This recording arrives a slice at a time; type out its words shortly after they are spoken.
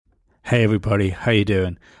Hey everybody, how you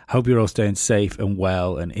doing? Hope you're all staying safe and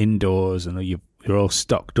well and indoors, and you're all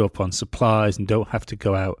stocked up on supplies and don't have to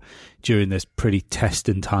go out during this pretty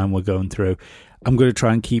testing time we're going through. I'm going to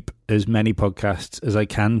try and keep as many podcasts as I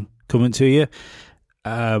can coming to you.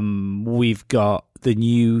 We've got the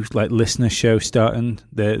new listener show starting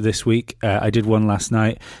this week. I did one last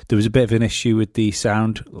night. There was a bit of an issue with the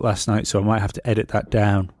sound last night, so I might have to edit that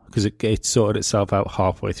down because it sorted itself out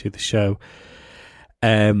halfway through the show.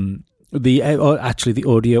 The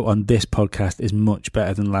audio on this podcast is much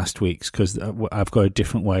better than last week's because I've got a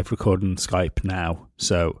different way of recording Skype now,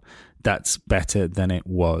 so that's better than it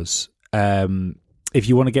was. If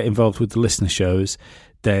you want to get involved with the listener shows,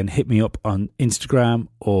 then hit me up on Instagram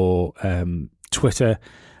or Twitter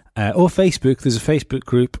or Facebook. There's a Facebook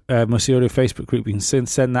group, Musty Audio Facebook group. You can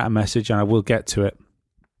send that a message and I will get to it.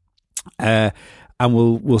 And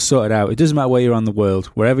we'll sort it out. It doesn't matter where you're on the world.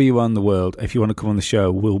 Wherever you are in the world, if you want to come on the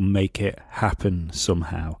show, we'll make it happen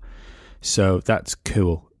somehow. So that's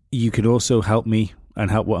cool. You can also help me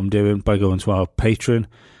and help what I'm doing by going to our Patreon.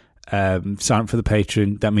 Sign up for the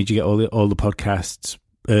Patreon. That means you get all the podcasts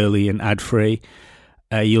early and ad-free.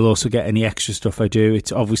 You'll also get any extra stuff I do.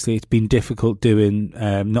 It's been difficult doing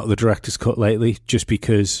not the director's cut lately, just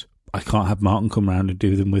because I can't have Martin come around and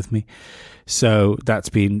do them with me. So that's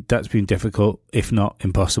been difficult, if not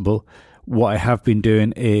impossible. What I have been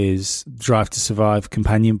doing is Drive to Survive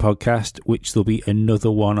companion podcast, which there'll be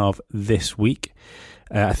another one of this week.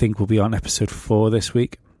 I think we'll be on episode 4 this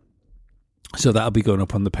week. So that'll be going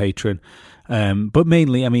up on the Patreon. But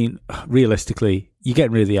mainly, I mean, realistically, you're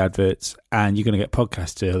getting rid of the adverts and you're going to get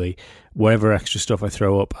podcasts early. Whatever extra stuff I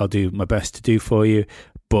throw up, I'll do my best to do for you.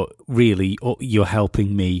 But really, you're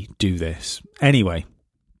helping me do this. Anyway,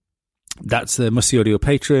 that's the Musty Audio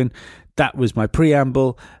Patreon. That was my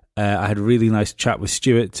preamble. I had a really nice chat with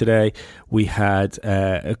Stuart today. We had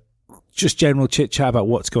just general chit-chat about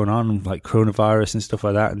what's going on, like coronavirus and stuff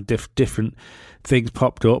like that, and different things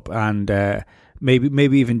popped up, and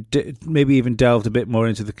maybe even delved a bit more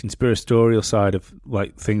into the conspiratorial side of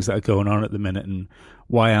like things that are going on at the minute and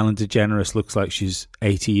why Ellen DeGeneres looks like she's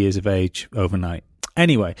 80 years of age overnight.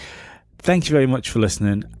 Anyway, thank you very much for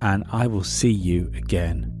listening, and I will see you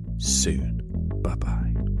again soon. Bye-bye.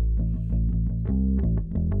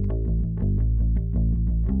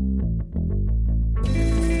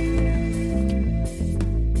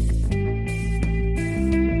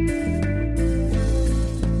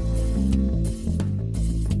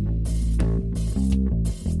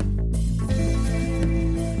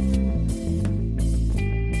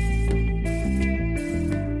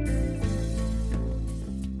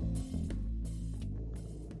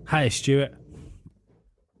 Hi, Stuart.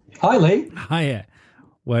 Hi, Lee. Hiya.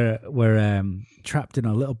 We're trapped in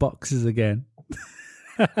our little boxes again.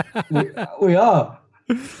 we are.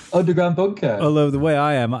 Underground bunker. Although the way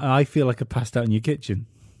I am, I feel like I passed out in your kitchen.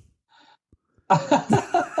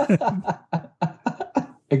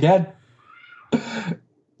 Again.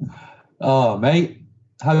 Oh, mate.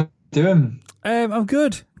 How you doing? I'm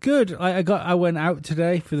good. Good. I went out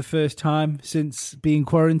today for the first time since being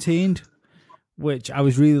quarantined, which I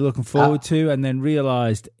was really looking forward to, and then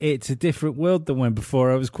realised it's a different world than when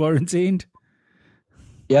before I was quarantined.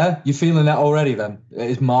 Yeah, you're feeling that already then? It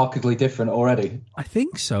is markedly different already. I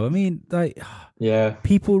think so. I mean, yeah,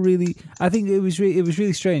 people really... I think it was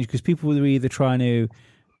really strange because people were either trying to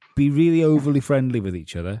be really overly friendly with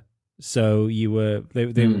each other. So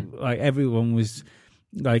like everyone was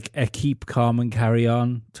like a keep calm and carry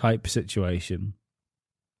on type situation.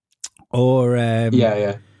 Or...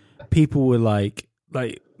 yeah. People were like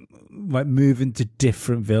moving to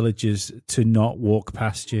different villages to not walk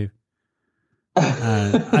past you.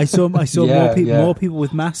 I saw more people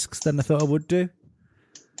with masks than I thought I would do.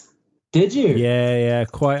 Did you? Yeah,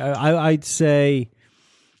 quite. I'd say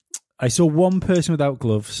I saw one person without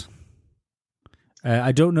gloves.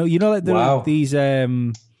 I don't know. You know, like these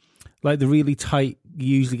like the really tight. You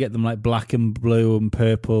usually get them like black and blue and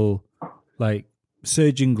purple, like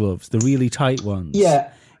surgeon gloves. The really tight ones.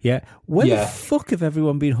 Yeah. Yeah. Where the fuck have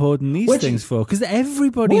everyone been hoarding these things for? Because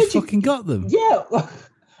everybody fucking got them. Yeah.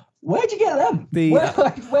 Where'd you get them?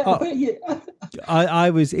 Where you... I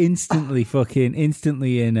was instantly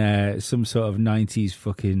in some sort of 90s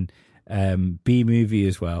fucking B movie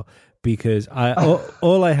as well, because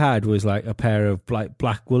all I had was like a pair of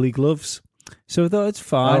black woolly gloves. So I thought it's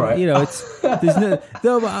fine. Right. You know, there's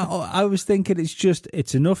no, but I was thinking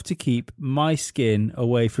it's enough to keep my skin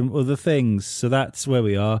away from other things. So that's where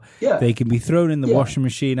we are. Yeah. They can be thrown in the washing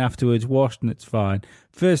machine afterwards, washed, and it's fine.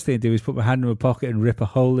 First thing I do is put my hand in my pocket and rip a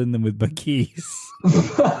hole in them with my keys.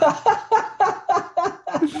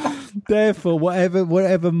 Therefore,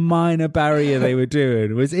 whatever minor barrier they were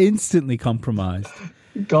doing was instantly compromised.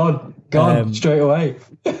 Gone straight away.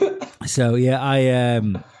 So yeah,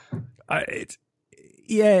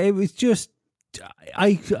 it was just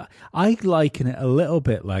I liken it a little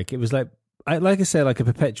bit like it was like I say, like a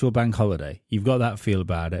perpetual bank holiday. You've got that feel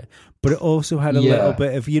about it, but it also had a little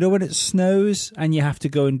bit of, when it snows and you have to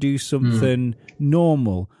go and do something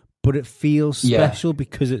normal, but it feels special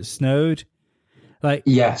because it snowed. Like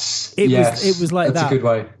it was like that's that. A good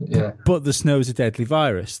way. Yeah, but the snow's a deadly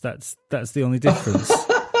virus. That's the only difference.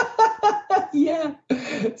 Yeah,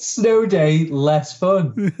 snow day, less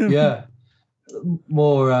fun. Yeah,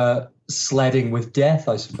 more sledding with death,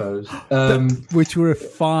 I suppose. Which were a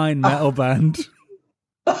fine metal band.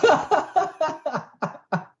 I'd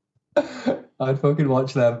fucking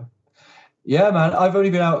watch them. Yeah, man. I've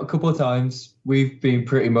only been out a couple of times. We've been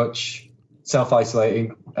pretty much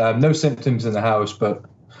self-isolating. No symptoms in the house, but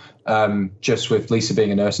just with Lisa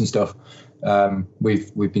being a nurse and stuff,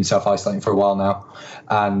 we've been self-isolating for a while now.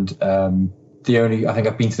 And I think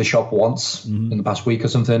I've been to the shop once in the past week or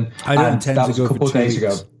something. I don't intend that to was go a couple for of days 2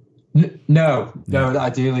 ago. weeks. No.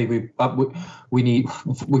 Ideally, we need.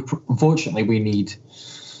 Unfortunately, we need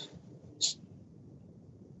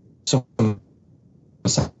some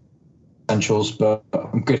essentials, but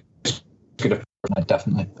I'm good at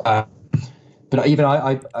definitely. But even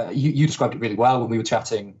you described it really well when we were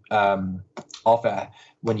chatting off air,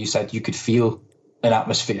 when you said you could feel an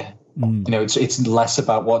atmosphere. It's less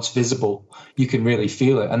about what's visible. You can really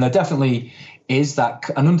feel it, and there definitely is that,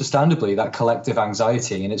 and understandably, that collective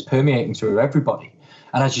anxiety, and it's permeating through everybody.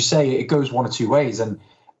 And as you say, it goes one or two ways, and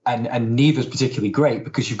neither's particularly great,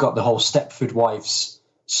 because you've got the whole Stepford wife's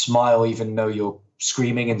smile, even though you're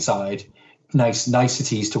screaming inside,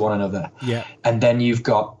 niceties to one another. Yeah, and then you've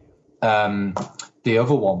got the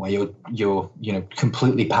other one where you're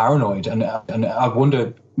completely paranoid, and I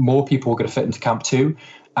wonder more people are going to fit into camp 2,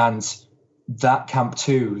 and that camp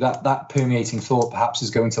 2, that permeating thought perhaps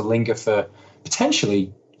is going to linger for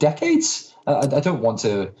potentially decades. I don't want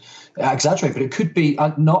to exaggerate, but it could be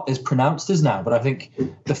not as pronounced as now. But I think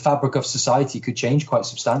the fabric of society could change quite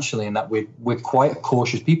substantially, in that we're quite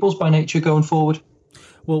cautious peoples by nature going forward.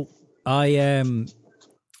 Well, I'm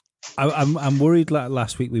worried. Like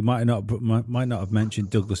last week, we might not have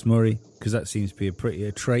mentioned Douglas Murray, because that seems to be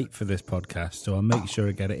a trait for this podcast. So I'll make sure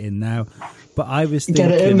I get it in now. But I was thinking,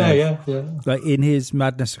 get it in there, yeah. Like in his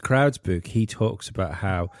Madness of Crowds book, he talks about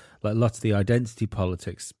how like lots of the identity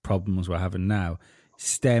politics problems we're having now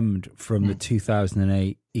stemmed from the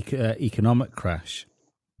 2008 economic crash.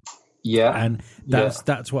 Yeah, and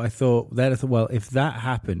that's what I thought. Then I thought, well, if that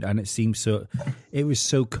happened, and it was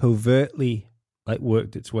so covertly like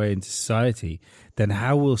worked its way into society, then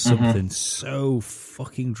how will something so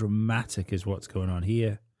fucking dramatic as what's going on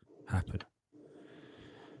here happen?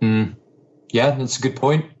 Yeah, that's a good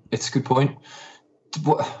point. It's a good point.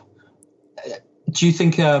 Do you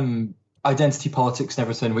think identity politics and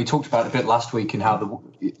everything, we talked about it a bit last week, and how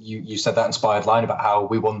you said that inspired line about how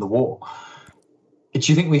we won the war. Do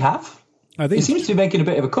you think we have? I think it seems to be making a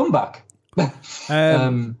bit of a comeback. Maybe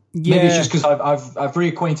it's just because I've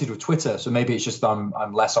reacquainted with Twitter, so maybe it's just I'm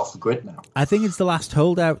less off the grid now. I think it's the last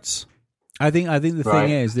holdouts. I think the thing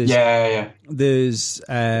is, there's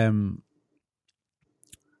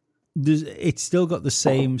it's still got the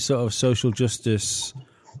same sort of social justice,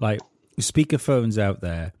 like speakerphones out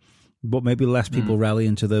there, but maybe less people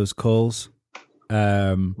rallying to those calls.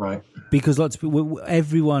 Right. Because lots of people,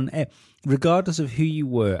 everyone, regardless of who you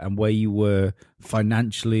were and where you were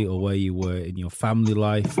financially, or where you were in your family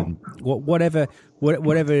life, and whatever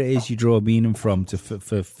it is you draw meaning from to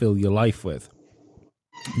fulfill your life with,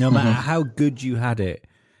 no matter how good you had it,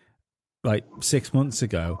 like 6 months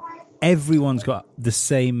ago, everyone's got the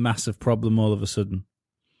same massive problem all of a sudden.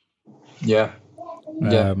 Yeah.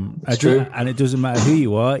 It's true. And it doesn't matter who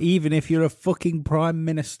you are, even if you're a fucking prime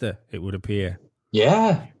minister, it would appear.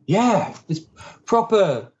 Yeah. It's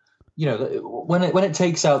proper, when it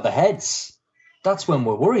takes out the heads, that's when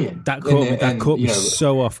we're worrying. That caught me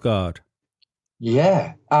so off guard.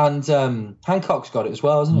 Yeah. And Hancock's got it as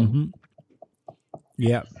well, hasn't he? Mm-hmm.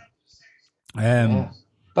 Yeah.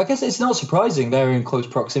 But I guess it's not surprising they're in close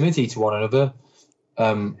proximity to one another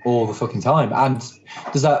all the fucking time. And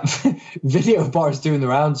there's that video of Boris doing the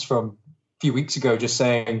rounds from a few weeks ago, just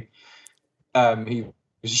saying he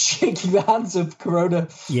was shaking the hands of corona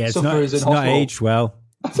sufferers in hospital. Not aged well.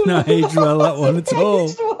 It's not aged well, that one at all.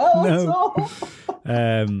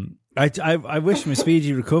 I wish him a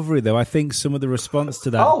speedy recovery, though. I think some of the response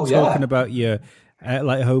to that, talking about your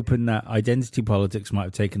like hoping that identity politics might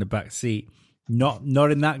have taken a back seat. Not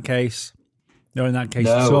in that case. Or in that case,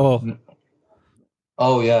 No. saw.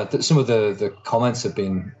 Oh yeah, some of the comments have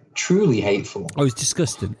been truly hateful. Oh, it's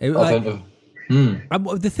disgusting. The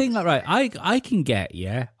thing, like, right, I can get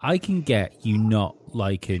you not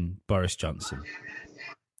liking Boris Johnson.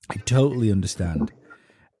 I totally understand.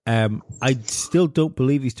 I still don't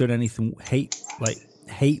believe he's done anything hate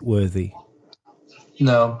worthy.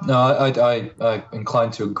 No, I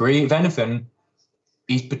inclined to agree. If anything,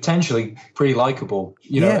 he's potentially pretty likable,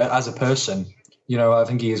 you know, as a person. You know, I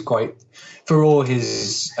think he is quite, for all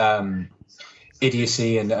his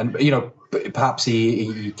idiocy and you know, perhaps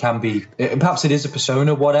he can be, perhaps it is a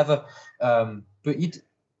persona, whatever. But you'd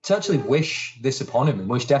to actually wish this upon him and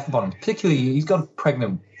wish death upon him, particularly he's got a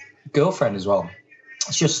pregnant girlfriend as well.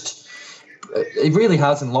 It's just, it really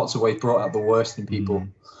has in lots of ways brought out the worst in people,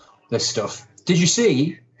 this stuff. Did you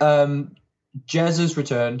see Jez has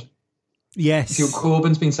returned? Yes. See what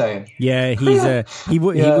Corbyn's been saying? Yeah, he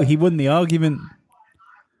won the argument.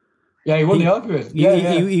 Yeah, he won the argument.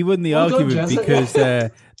 He won the argument because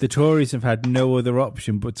the Tories have had no other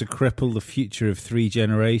option but to cripple the future of 3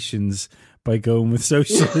 generations by going with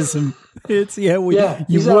socialism. You won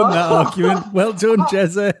that argument. Well done,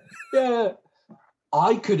 Jezza. Yeah.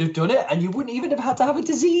 I could have done it and you wouldn't even have had to have a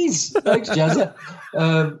disease. Thanks, Jezza.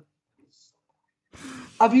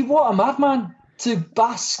 I mean, what a madman to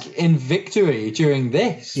bask in victory during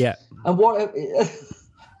this. Yeah. And what...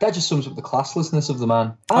 that just sums up the classlessness of the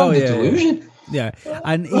man and the delusion. Yeah,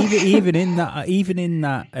 and even in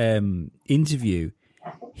that interview,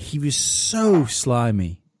 he was so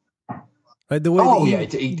slimy. Like the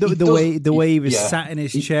way the way he was sat in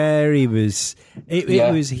his chair, he was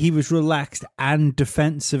relaxed and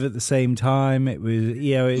defensive at the same time. It was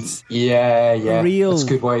it's real. That's a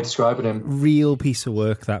good way of describing him. Real piece of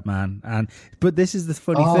work, that man. But this is the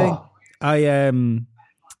funny thing.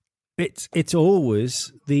 It's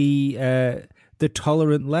always the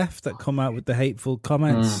tolerant left that come out with the hateful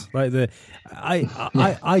comments.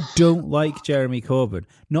 I don't like Jeremy Corbyn.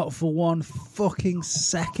 Not for one fucking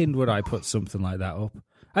second would I put something like that up.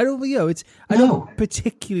 I don't don't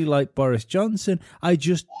particularly like Boris Johnson. I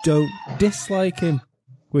just don't dislike him,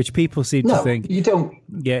 which people seem to think you don't.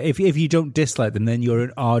 Yeah, if you don't dislike them, then you're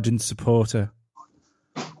an ardent supporter.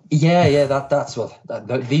 Yeah. That's what.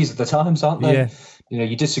 These are the times, aren't they? Yeah. You know,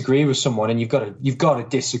 you disagree with someone, and you've got to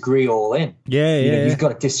disagree all in. You've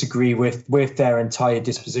got to disagree with their entire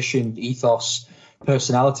disposition, ethos,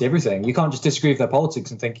 personality, everything. You can't just disagree with their politics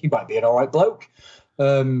and think he might be an all right bloke.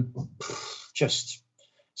 Just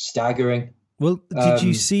staggering. Well, did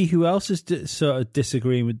you see who else is sort of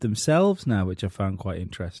disagreeing with themselves now, which I found quite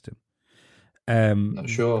interesting? Not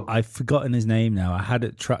sure. I've forgotten his name now. I had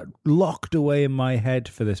it locked away in my head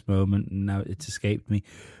for this moment, and now it's escaped me.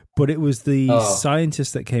 But it was the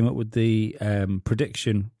scientist that came up with the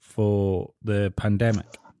prediction for the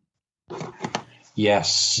pandemic.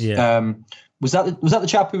 Yes. Yeah. Was that the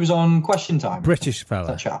chap who was on Question Time? British fella.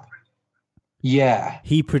 That chap. Yeah.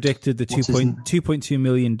 He predicted the 2.2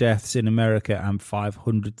 million deaths in America and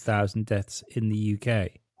 500,000 deaths in the UK.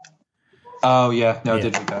 Oh, yeah. No, I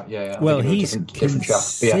did read that. Yeah. Well, he's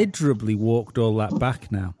considerably walked all that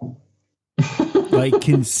back now.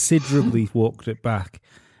 Considerably walked it back.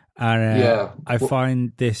 And I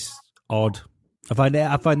find this odd. I find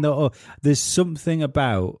that there's something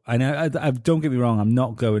about, and I don't get me wrong, I'm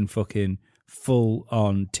not going fucking full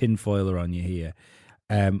on tinfoiler on you here.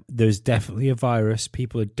 There's definitely a virus.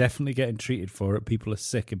 People are definitely getting treated for it. People are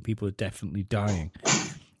sick and people are definitely dying.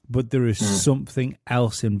 But there is something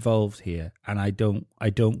else involved here, and I don't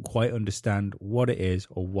quite understand what it is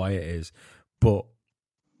or why it is. But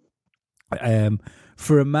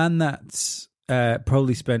for a man that's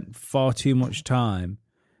probably spent far too much time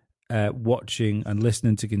watching and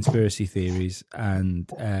listening to conspiracy theories and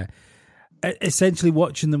essentially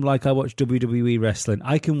watching them like I watch WWE wrestling,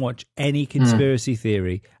 I can watch any conspiracy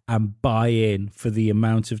theory and buy in for the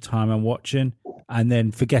amount of time I'm watching and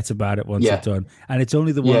then forget about it once it's done. And it's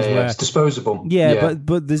only the ones where it's disposable.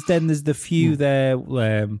 But there's the few there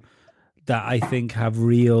that I think have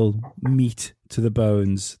real meat to the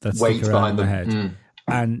bones that stick around the head.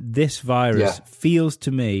 And this virus feels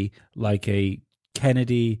to me like a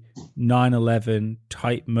Kennedy 9/11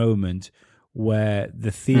 type moment where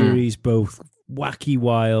the theories, both wacky,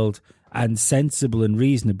 wild, and sensible and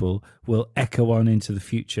reasonable, will echo on into the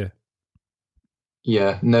future.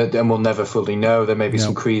 Yeah, no, and we'll never fully know. There may be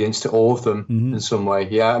some credence to all of them in some way.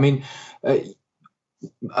 Yeah, I mean,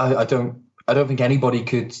 I don't think anybody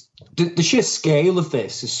could. The sheer scale of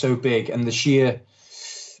this is so big, and the sheer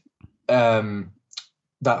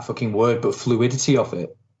that fucking word, but fluidity of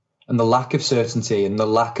it, and the lack of certainty, and the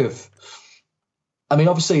lack of I mean,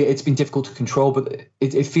 obviously, it's been difficult to control, but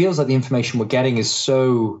it feels like the information we're getting is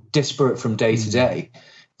so disparate from day to day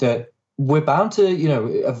that we're bound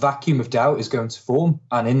to, a vacuum of doubt is going to form.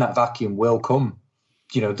 And in that vacuum will come,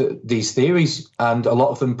 these theories. And a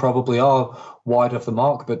lot of them probably are wide off the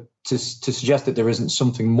mark. But to suggest that there isn't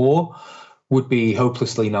something more would be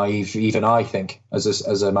hopelessly naive, even I think,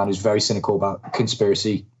 as a man who's very cynical about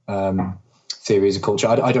conspiracy theories of culture.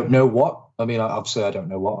 I don't know what. I mean, obviously, I don't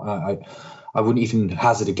know what. I wouldn't even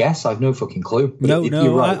hazard a guess. I have no fucking clue. But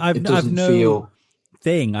you're right. I've no feel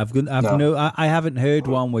thing. I haven't heard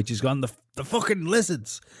one which has gone the fucking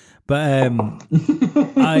lizards. But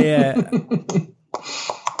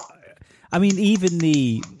I mean, even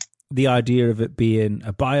the idea of it being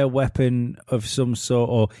a bioweapon of some sort,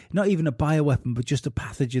 or not even a bioweapon, but just a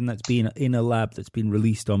pathogen that's been in a lab that's been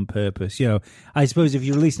released on purpose. I suppose if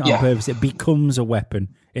you release it on purpose, it becomes a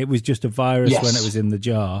weapon. It was just a virus when it was in the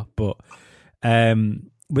jar, but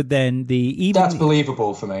then that's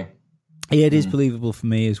believable for me. Yeah, it is believable for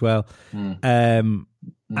me as well.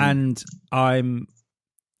 And I'm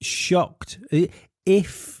shocked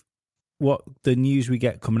if what the news we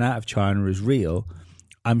get coming out of China is real.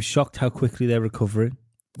 I'm shocked how quickly they're recovering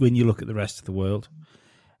when you look at the rest of the world,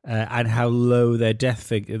 and how low their death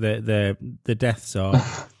the deaths are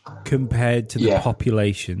compared to the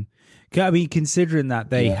population. I mean, considering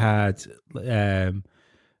that they had,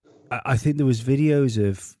 I think there was videos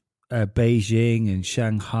of Beijing and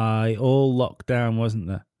Shanghai all locked down, wasn't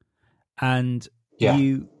there? And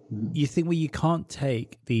you think, well, you can't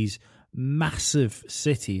take these massive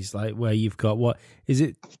cities like where you've got, what is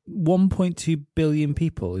it, 1.2 billion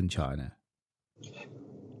people in China?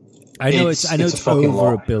 I know it's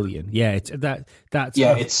over a billion. Yeah, that's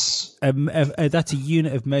a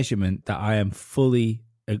unit of measurement that I am fully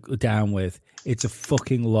down with. It's a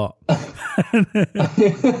fucking lot.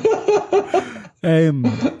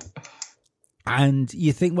 And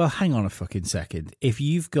you think, well, hang on a fucking second. If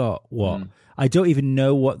you've got I don't even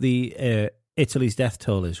know what the Italy's death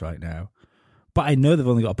toll is right now, but I know they've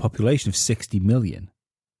only got a population of 60 million.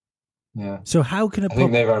 Yeah. So how can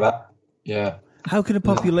how can a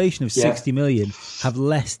population of 60 million have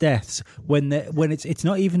less deaths when it's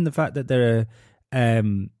not even the fact that they're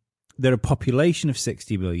a population of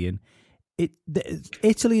 60 million?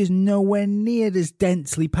 Italy is nowhere near as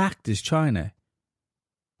densely packed as China.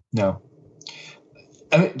 No.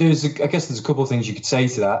 I mean, I guess there's a couple of things you could say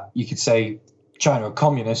to that. You could say China are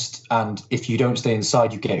communist, and if you don't stay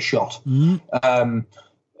inside, you get shot. That's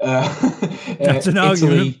an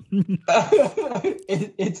argument.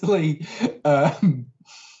 Italy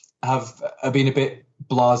have been a bit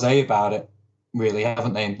blasé about it, really,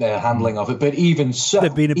 haven't they? Their handling of it. But even so,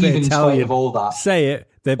 they've been a bit Italian. Of all that, say it.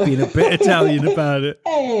 They've been a bit Italian about it.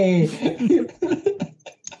 Hey.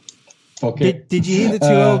 Okay. Did you hear the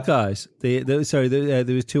two old guys? There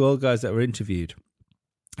was two old guys that were interviewed.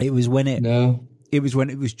 It was when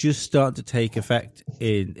it was just starting to take effect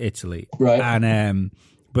in Italy, right? And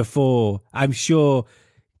before, I'm sure,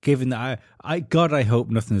 given that I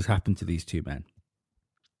hope nothing has happened to these two men,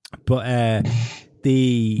 but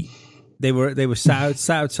they were sat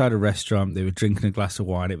outside a restaurant. They were drinking a glass of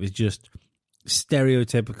wine. It was just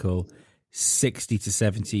stereotypical 60 to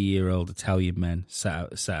 70-year-old Italian men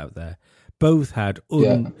sat out there. Both had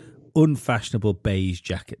unfashionable beige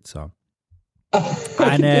jackets on.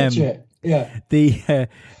 And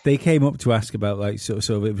they came up to ask about, like, sort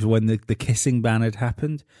of it was when the kissing ban had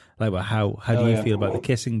happened. Like, well, how do you feel about the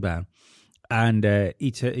kissing ban? And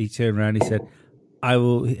he turned around and he said, "I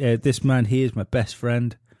will. This man here is my best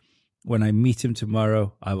friend. When I meet him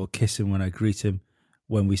tomorrow, I will kiss him when I greet him.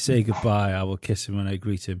 When we say goodbye, I will kiss him when I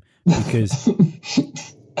greet him, because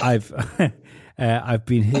I've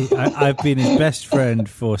been his best friend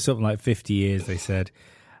for something like 50 years." They said,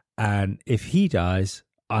 and if he dies,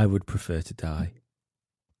 I would prefer to die.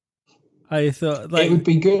 I thought, like, it would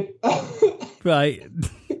be good, right?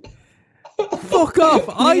 Fuck off!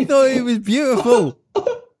 I thought it was beautiful.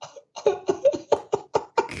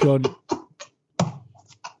 God.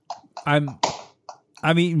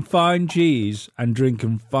 I'm eating fine cheese and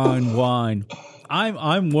drinking fine wine.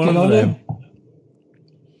 I'm one of them.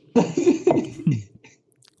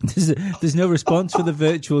 There's no response for the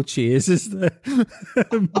virtual cheers, is there?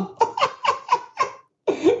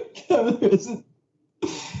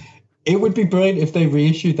 It would be brilliant if they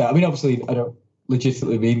reissued that. I mean, obviously, I don't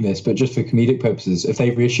legitimately mean this, but just for comedic purposes, if they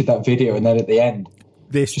reissued that video and then at the end,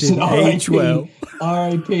 this didn't age well.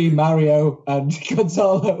 R.I.P. Mario and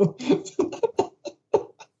Gonzalo.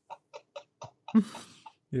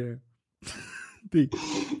 Yeah.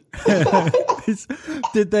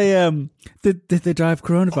 Did they die of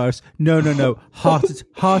coronavirus? No.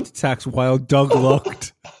 Heart attacks while dog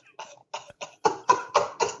locked.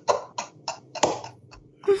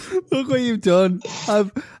 Look what you've done.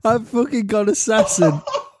 I've fucking got assassin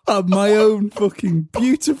at my own fucking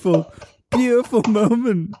beautiful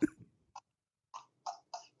moment.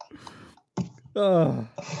 Oh.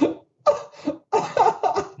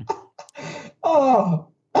 Oh.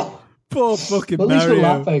 Poor fucking At least Mario. we're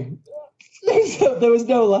laughing. There was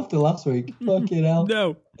no laughter last week. Fucking hell.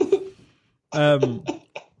 No.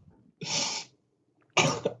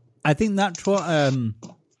 I think that's what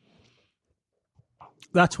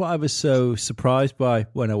I was so surprised by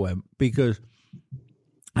when I went, because,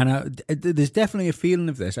 and there's definitely a feeling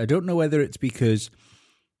of this. I don't know whether it's because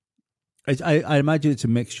I imagine it's a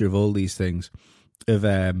mixture of all these things, of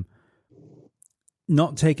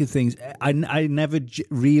not taking things. I never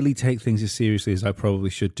really take things as seriously as I probably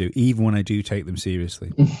should do, even when I do take them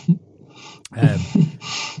seriously.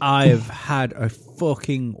 I have had a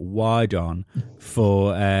fucking wide on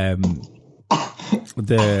for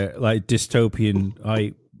the like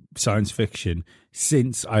dystopian science fiction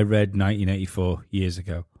since I read 1984 years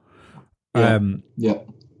ago. Yeah.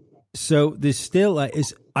 So there's still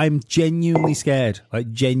I'm genuinely scared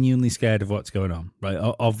of what's going on. Right?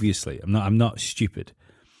 Obviously, I'm not stupid,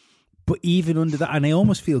 but even under that, and I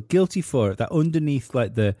almost feel guilty for it. That underneath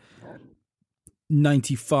like the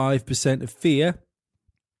 95% of fear,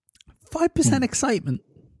 5% excitement.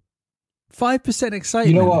 5%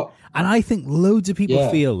 excitement. You know what? And I think loads of people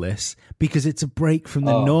Yeah. feel this because it's a break from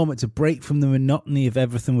the norm. It's a break from the monotony of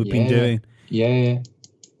everything we've been doing. Yeah.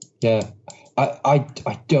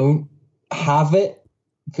 I don't have it.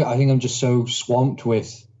 I think I'm just so swamped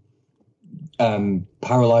with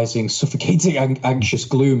paralyzing, suffocating, anxious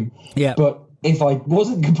gloom. Yeah. But if I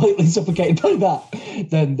wasn't completely suffocated by that,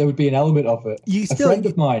 then there would be an element of it. A friend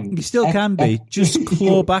of mine. You still can be. Just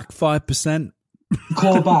claw back 5%.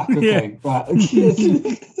 Claw back, okay. Right.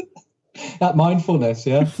 That mindfulness,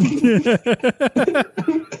 yeah. Friend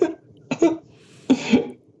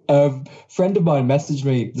of mine messaged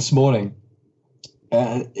me this morning,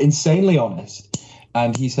 insanely honest,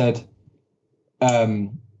 and he said,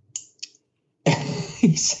 I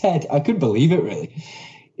couldn't believe it really.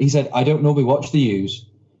 He said, I don't normally watch the news,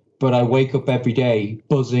 but I wake up every day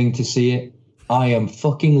buzzing to see it. I am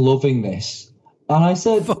fucking loving this. And I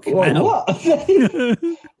said, what?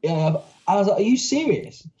 Yeah, I was like, are you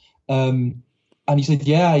serious? And he said,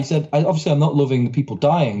 yeah. He said, obviously I'm not loving the people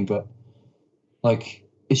dying, but like,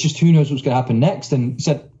 it's just who knows what's going to happen next. And he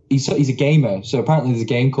said, he's a gamer. So apparently there's a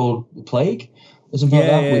game called Plague or something like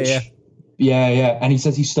that. Yeah. And he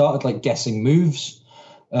says he started like guessing moves.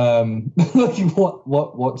 Like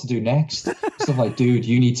what to do next? Stuff like, dude,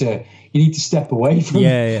 you need to step away from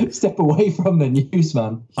step away from the news,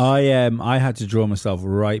 man. I had to draw myself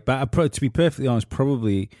right back. To be perfectly honest,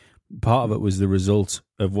 probably part of it was the result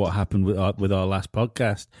of what happened with our last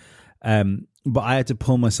podcast. But I had to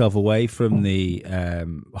pull myself away from the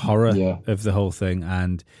horror of the whole thing,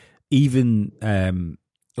 and even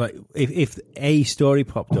like if a story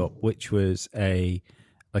popped up, which was a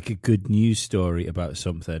good news story about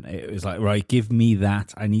something, it was like, right, give me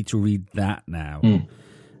that. I need to read that now.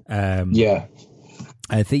 I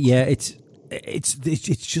think it's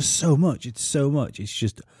just so much. It's so much. It's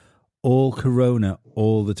just all Corona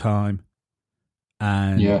all the time,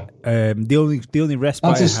 and the only respite.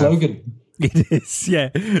 That's a slogan. It is, yeah.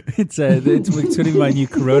 It's going to be my new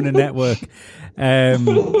Corona network.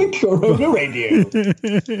 Corona radio,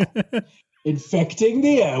 infecting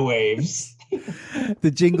the airwaves.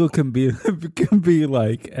 The jingle can be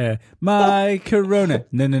like my Corona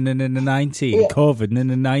 19 COVID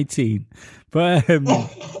 19, but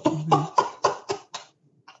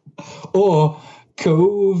or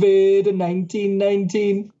COVID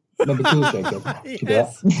 1919. Remember Cool Jacob?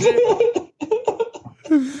 Yes.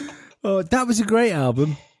 Oh, that was a great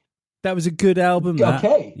album. That was a good album.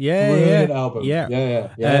 Okay, brilliant album. Yeah.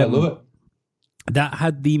 I love it. That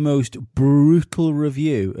had the most brutal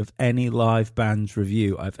review of any live band's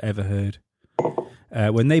review I've ever heard.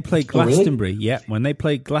 When they played Glastonbury, when they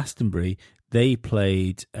played Glastonbury, they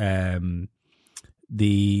played the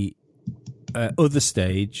other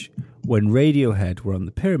stage when Radiohead were on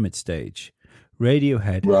the Pyramid stage.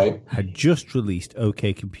 Radiohead had just released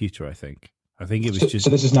OK Computer, I think. I think it was just... So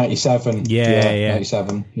this is 97. Yeah.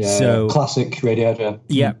 97. Yeah, so, classic Radiohead.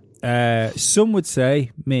 Yeah. Some would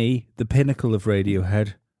say the pinnacle of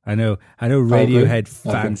Radiohead. I know Radiohead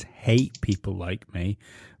fans hate people like me,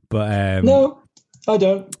 but no, I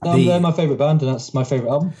don't. They're my favourite band, and that's my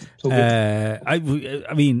favourite album. It's all good.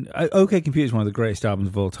 I mean, OK Computer is one of the greatest albums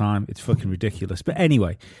of all time. It's fucking ridiculous. But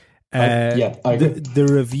anyway, I agree. the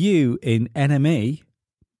review in NME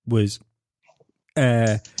was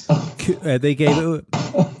they gave it.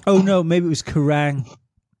 Oh no, maybe it was Kerrang,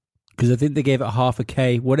 because I think they gave it half a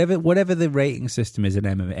K. Whatever the rating system is in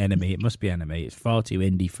NME, it must be NME. It's far too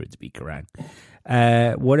indie for it to be Kerrang.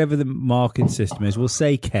 Whatever the marking system is, we'll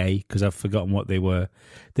say K because I've forgotten what they were.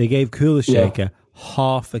 They gave Cooler Shaker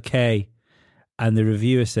half a K, and the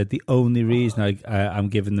reviewer said the only reason I'm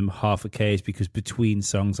giving them half a K is because between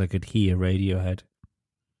songs I could hear Radiohead.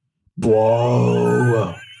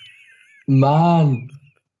 Whoa, man!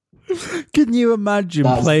 Can you imagine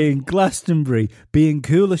playing Glastonbury, being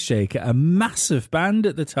Cooler Shaker, a massive band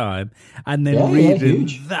at the time, and then reading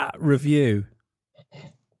that review?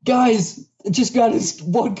 Guys, just got us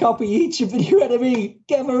one copy each of the new enemy.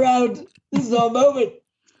 Get them around. This is our moment.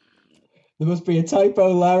 There must be a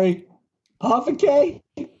typo, Larry. Half a K.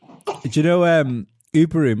 Do you know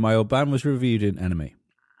Uberu, my old band, was reviewed in Enemy?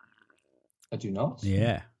 I do not.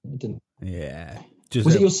 Yeah. I didn't. Yeah.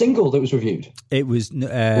 Was it your single that was reviewed? It was.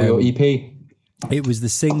 Or your EP? It was the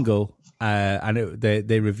single, and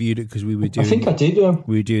they reviewed it because we were doing. I think I did. Yeah.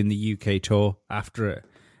 We were doing the UK tour after it,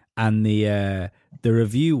 and the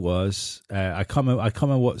review was I can't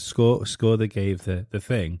remember what score they gave the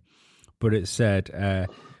thing, but it said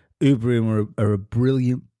Uberu are a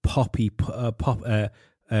brilliant catchy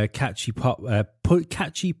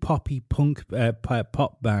poppy punk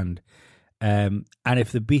pop band, and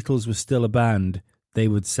if the Beatles were still a band, they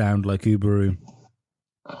would sound like Uberu.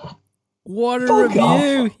 What a review!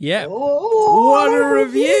 Off. Yeah, what a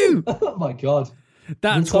review! Oh my god.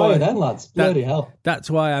 That's why, then, lads. Bloody hell. That's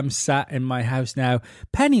why I'm sat in my house now,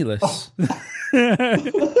 penniless. Yeah.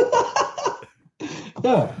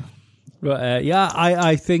 But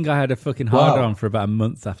I think I had a fucking hard on for about a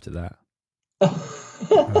month after that.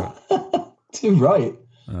 Too right.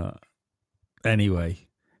 Anyway.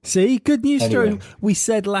 See, good news story. We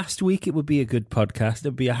said last week it would be a good podcast. It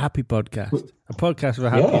would be a happy podcast. A podcast for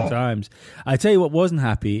happy times. I tell you what wasn't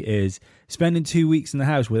happy is spending 2 weeks in the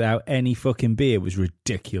house without any fucking beer was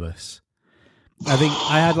ridiculous. I think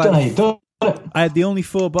I had I had the only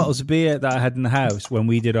 4 bottles of beer that I had in the house when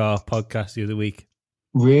we did our podcast the other week.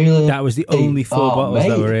 Really? That was the only 4 bottles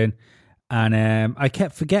that were in. And I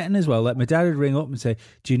kept forgetting as well. Like my dad would ring up and say,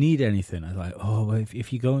 "Do you need anything?" I was like, "Oh, well,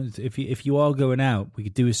 if you are going out, we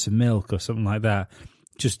could do with some milk or something like that.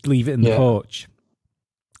 Just leave it in the porch."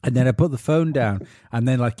 And then I put the phone down, and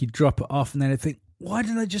then like you drop it off, and then I think, "Why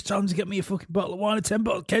didn't I just tell him to get me a fucking bottle of wine, 10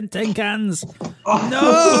 cans?"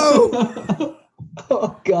 No.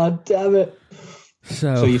 Oh god, damn it!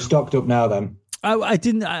 So you've stocked up now, then. I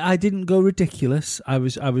didn't go ridiculous. I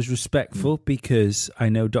was respectful because I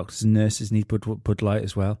know doctors and nurses need Bud Light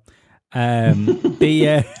as well. Generally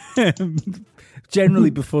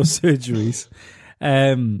before surgeries.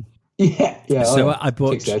 So I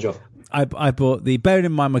bought the. Bearing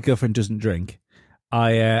in mind my girlfriend doesn't drink.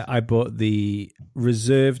 I bought the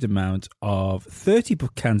reserved amount of 30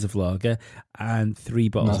 cans of lager and 3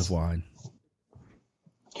 bottles of wine.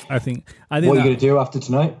 I think. What are you going to do after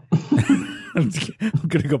tonight? I'm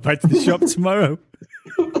going to go back to the shop tomorrow.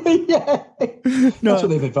 That's what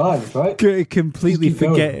they've advised, right? Completely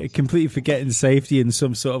forgetting safety in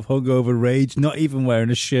some sort of hungover rage, not even wearing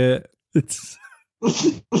a shirt.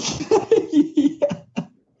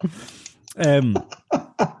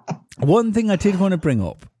 One thing I did want to bring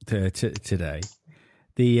up today,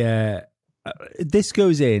 this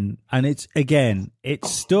goes in, and it's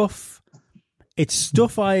stuff. It's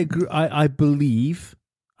stuff I agree. I believe.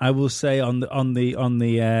 I will say on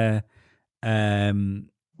the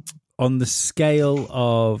scale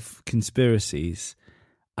of conspiracies,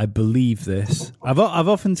 I believe this. I've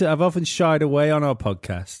often shied away on our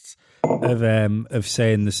podcasts of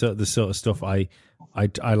saying the sort of stuff I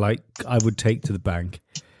would take to the bank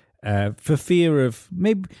for fear of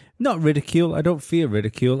maybe not ridicule. I don't fear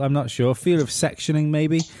ridicule. I'm not sure. Fear of sectioning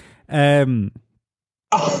maybe.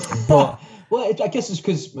 But. Well, I guess it's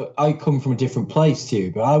because I come from a different place to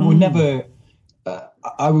you, but I would never.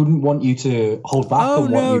 I wouldn't want you to hold back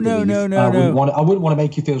on what you believe. No. I wouldn't want to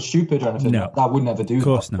make you feel stupid or anything. No, I would never do. Of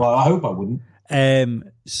course that. not. Well, I hope I wouldn't.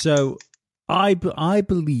 So I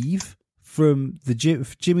believe from the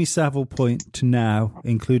Jimmy Savile point to now,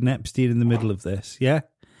 including Epstein in the middle of this,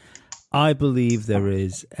 I believe there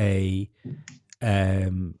is a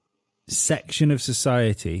section of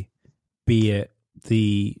society, be it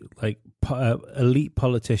the elite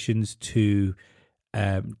politicians to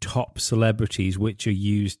top celebrities, which are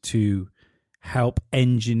used to help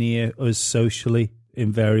engineer us socially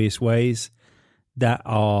in various ways that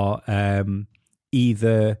are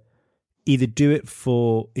either do it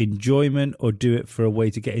for enjoyment or do it for a way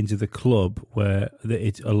to get into the club where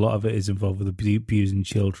a lot of it is involved with abusing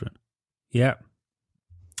children. Yeah.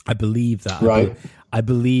 I believe that. Right. I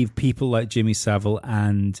believe people like Jimmy Savile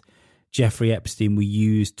and Jeffrey Epstein were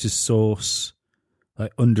used to source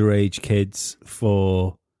like underage kids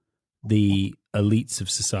for the elites of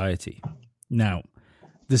society. Now,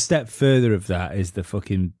 the step further of that is the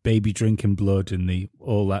fucking baby drinking blood and the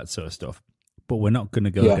all that sort of stuff. But we're not going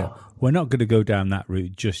to go down. We're not going to go down that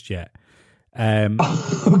route just yet.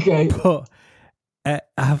 Okay. But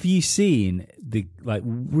have you seen the like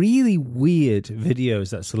really weird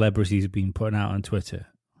videos that celebrities have been putting out on Twitter?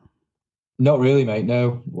 Not really, mate.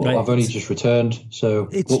 No. Well, I've only just returned. So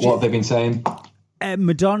what have they been saying?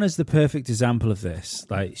 Madonna's the perfect example of this.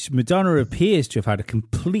 Like Madonna appears to have had a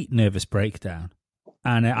complete nervous breakdown,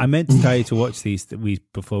 and I meant to tell you to watch these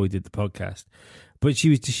before we did the podcast. But she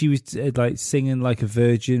was like singing like a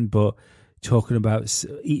virgin, but talking about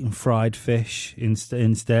eating fried fish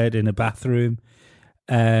instead in a bathroom.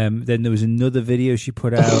 Then there was another video she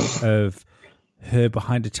put out of her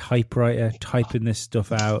behind a typewriter typing this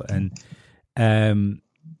stuff out, and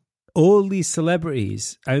all these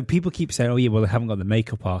celebrities. People keep saying, "Oh yeah, well they haven't got the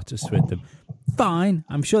makeup artist with them." Fine,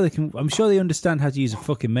 I'm sure they can. I'm sure they understand how to use a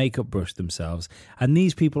fucking makeup brush themselves. And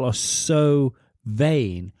these people are so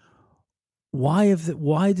vain. Why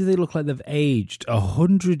do they look like they've aged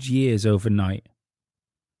 100 years overnight?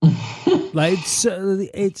 Like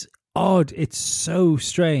it's odd. It's so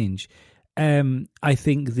strange. I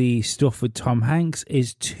think the stuff with Tom Hanks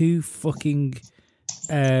is too fucking.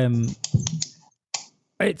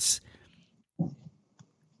 It's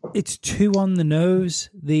too on the nose.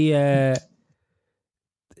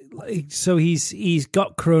 So he's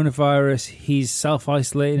got coronavirus. He's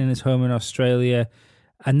self-isolating in his home in Australia.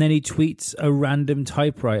 And then he tweets a random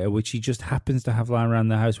typewriter, which he just happens to have lying around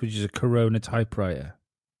the house, which is a Corona typewriter.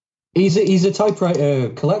 He's a typewriter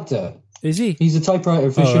collector. Is he? He's a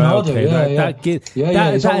typewriter aficionado. Okay.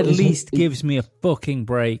 That at least gives gives me a fucking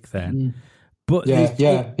break then. But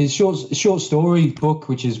his short story book,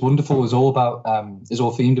 which is wonderful, is all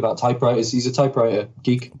themed about typewriters. He's a typewriter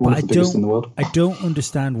geek, one of the biggest in the world. I don't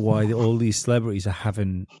understand why all these celebrities are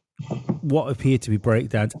having what appear to be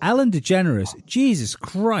breakdowns. Ellen DeGeneres, Jesus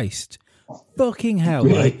Christ, fucking hell!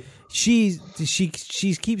 Really? Like she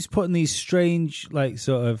keeps putting these strange, like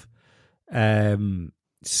sort of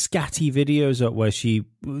scatty videos up where she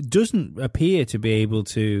doesn't appear to be able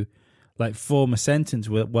to like form a sentence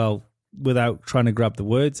without trying to grab the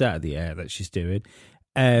words out of the air that she's doing.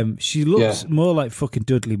 She looks more like fucking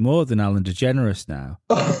Dudley Moore than Ellen DeGeneres now.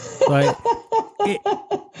 Like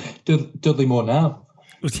Dudley Moore now.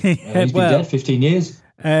 He's been dead 15 years.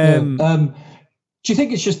 Do you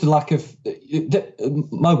think it's just the lack of?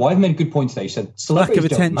 My wife made a good point today. She said celebrities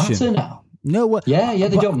lack of don't attention. matter now. No, well, they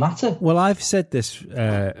don't matter. Well, I've said this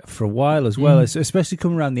for a while as well, especially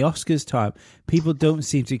coming around the Oscars time. People don't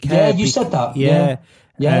seem to care. Yeah, you said that. Yeah,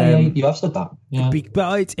 you have said that. Yeah.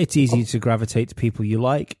 But it's easy to gravitate to people you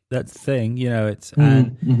like. That's the thing, you know.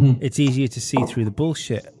 It's easier to see through the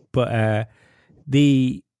bullshit. But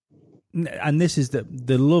and this is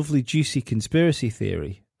the lovely juicy conspiracy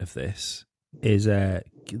theory of this is the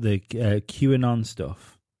QAnon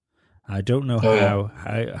stuff. I don't know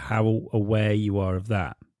how aware you are of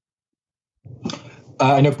that.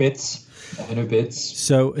 I know bits.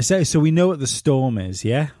 So we know what the storm is,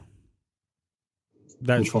 yeah?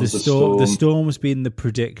 That's Which one's the storm. The storm's been the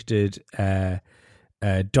predicted.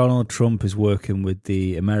 Donald Trump is working with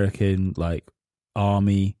the American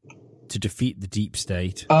army to defeat the deep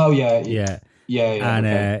state. Oh yeah. And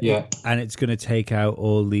okay. And it's going to take out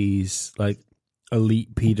all these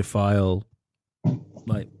elite paedophile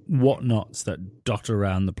whatnots that dot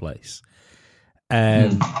around the place.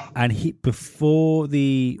 And he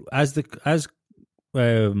as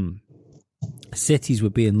cities were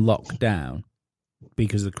being locked down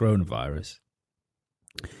because of the coronavirus,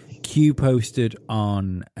 Q posted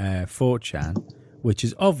on 4chan, which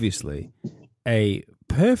is obviously a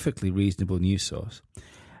perfectly reasonable news source,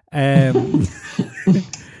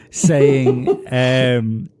 saying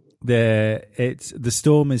the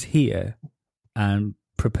storm is here and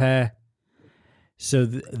prepare. So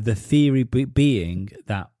the theory being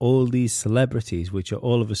that all these celebrities, which are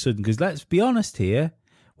all of a sudden, because let's be honest here,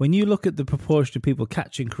 when you look at the proportion of people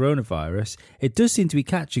catching coronavirus, it does seem to be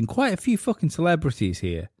catching quite a few fucking celebrities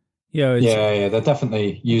here. You know, they're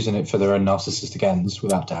definitely using it for their own narcissistic ends,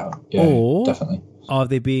 without doubt. Yeah, or definitely. Are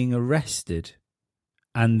they being arrested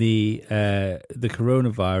and the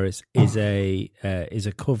coronavirus is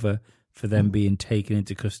a cover for them being taken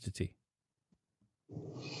into custody.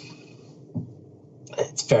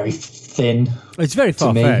 It's very thin. It's very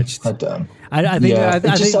far-fetched. I don't. I think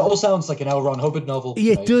it all sounds like an L. Ron Hubbard novel.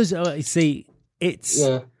 Yeah, it does. See, it's.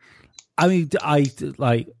 Yeah. I mean, I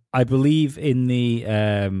believe in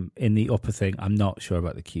the upper thing. I'm not sure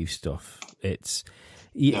about the Q stuff. It's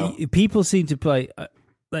people seem to play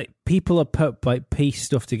like people are put like piece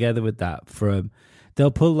stuff together with that.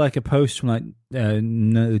 They'll pull like a post from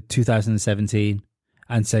 2017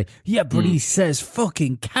 and say, yeah, but he says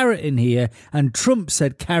fucking carrot in here, and Trump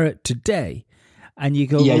said carrot today, and you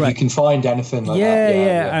go, right. You can find anything like that.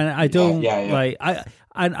 Yeah, and I don't like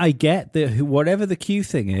I get that whatever the Q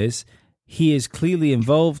thing is. He is clearly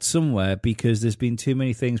involved somewhere because there's been too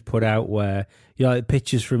many things put out where, like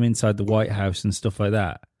pictures from inside the White House and stuff like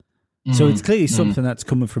that. So it's clearly something that's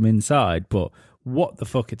coming from inside, but what the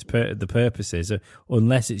fuck the purpose is,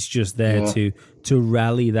 unless it's just there to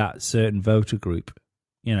rally that certain voter group,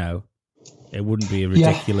 it wouldn't be a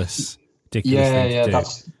ridiculous thing to do.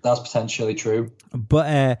 That's potentially true.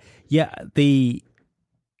 But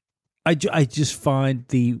I just find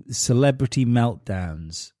the celebrity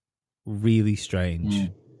meltdowns really strange.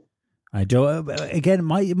 I don't. Again,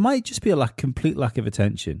 it might just be a complete lack of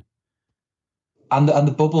attention, and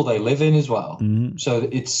the bubble they live in as well. So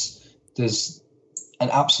there's an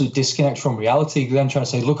absolute disconnect from reality. Then trying to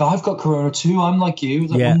say, "Look, I've got corona too. I'm like you."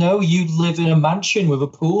 Like, well, no, you live in a mansion with a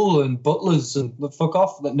pool and butlers and fuck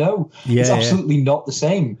off. Like, no, it's absolutely not the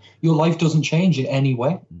same. Your life doesn't change in any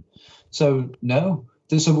way. So no.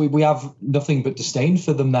 So we have nothing but disdain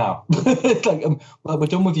for them now. It's like, we're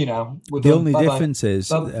done with you now. The only difference is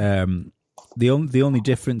the only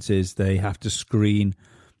difference is they have to screen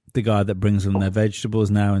the guy that brings them their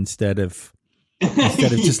vegetables now instead of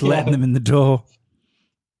just letting them in the door.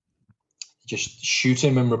 Just shoot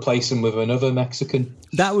him and replace him with another Mexican.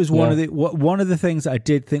 That was one of the things that I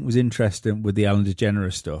did think was interesting with the Ellen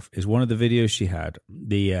DeGeneres stuff. Is one of the videos she had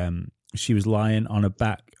she was lying on her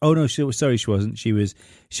back. Oh no, she wasn't. She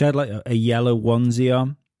had like a yellow onesie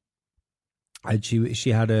on, and she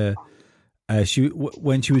had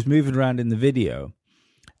when she was moving around in the video,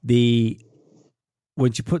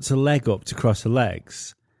 when she puts her leg up to cross her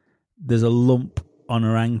legs, there's a lump on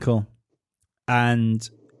her ankle, and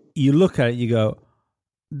you look at it, you go,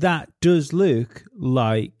 that does look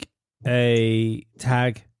like a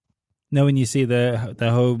tag. Now, when you see the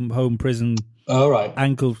home prison. Oh, right.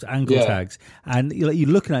 Ankle tags, and you're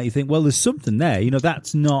looking at it, you think, well, there's something there.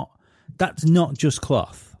 That's not just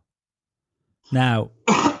cloth. Now,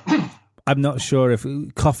 I'm not sure if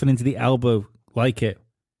coughing into the elbow like it.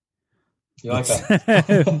 You like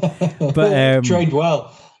that? But trained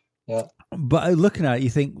well. Yeah. But looking at it, you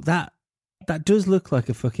think that does look like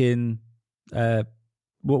a fucking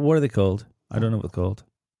what are they called? I don't know what they're called.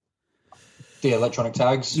 The electronic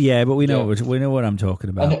tags. Yeah, but we know what I'm talking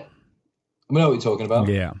about. We know what you're talking about.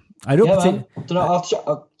 Yeah. I don't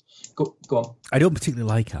go on. I don't particularly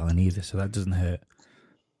like Alan either, so that doesn't hurt.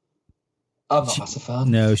 I'm not a massive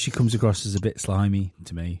fan. No, she comes across as a bit slimy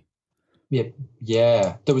to me.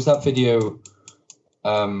 Yeah. There was that video,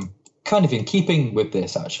 kind of in keeping with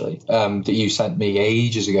this, actually, that you sent me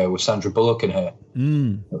ages ago with Sandra Bullock and her.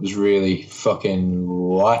 That was really fucking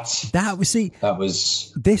what?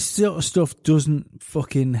 This sort of stuff doesn't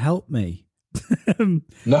fucking help me.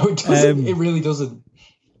 No, it doesn't. It really doesn't.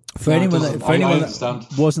 For anyone that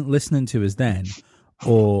wasn't listening to us then,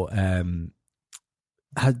 or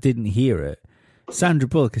didn't hear it, Sandra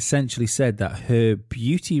Bullock essentially said that her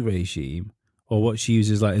beauty regime, or what she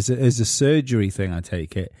uses like as a surgery thing, I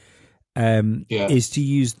take it, is to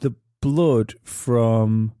use the blood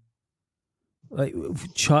from like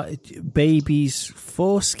babies'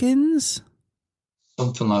 foreskins,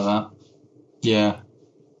 something like that. Yeah.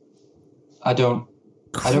 I don't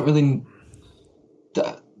really.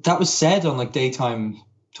 That was said on like daytime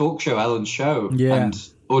talk show, Ellen's show, and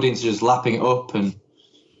audience just lapping it up.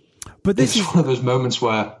 But this is one of those moments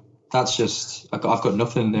where that's just I've got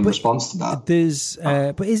nothing in response to that. There's,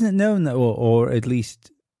 but isn't it known that, or at least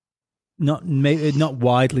not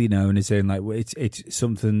widely known, as in like it's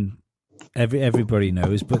something everybody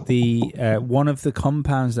knows. But the one of the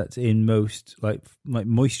compounds that's in most like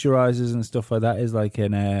moisturizers and stuff like that is like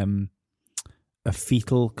a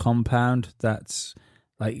fetal compound that's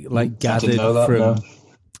like gathered from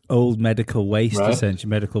old medical waste, essentially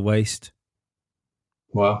medical waste.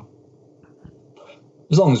 Wow.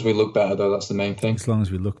 As long as we look better, though, that's the main thing. As long as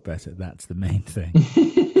we look better, that's the main thing.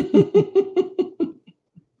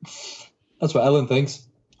 That's what Ellen thinks,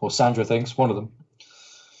 or Sandra thinks, one of them.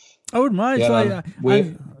 I wouldn't mind. Yeah,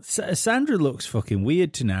 Sandra looks fucking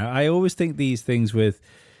weird to now. I always think these things with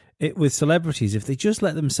celebrities, if they just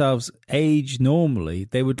let themselves age normally,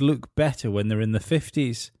 they would look better when they're in the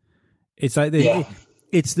 50s. It's like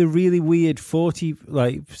it's the really weird 40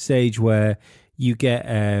 stage where you get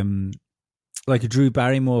like a Drew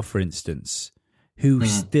Barrymore, for instance, who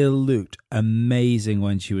still looked amazing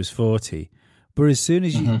when she was 40. But as soon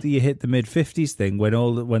as you hit the mid-50s thing, when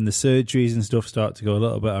the surgeries and stuff start to go a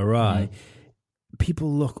little bit awry, people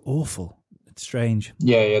look awful. It's strange.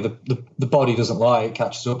 Yeah. The body doesn't lie; it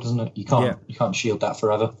catches up, doesn't it? You can't shield that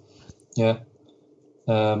forever. Yeah.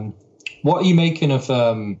 What are you making of?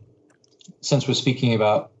 Since we're speaking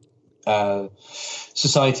about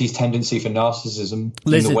society's tendency for narcissism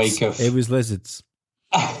lizards. In the wake of it was lizards.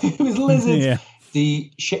 It was lizards. Yeah.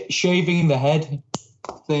 The shaving the head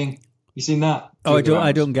thing. You seen that? Oh,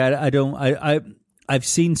 I don't get it. I've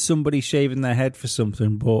seen somebody shaving their head for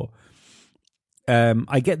something, but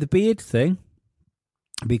I get the beard thing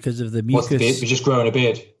because of the mucus. What's the beard? You're just growing a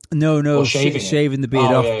beard. No, shaving the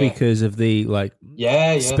beard off because of the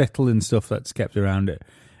spittle and stuff that's kept around it.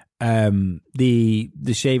 The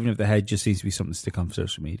shaving of the head just seems to be something to stick on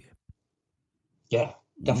social media. Yeah,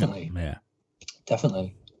 definitely. Yeah,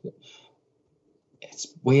 definitely. It's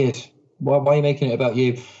weird. Why are you making it about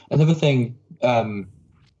you? Another thing, the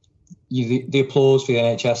applause for the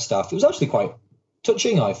NHS staff, it was actually quite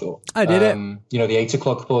touching, I thought. I did it. The 8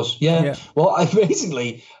 o'clock applause. Yeah. Well,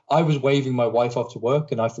 I was waving my wife off to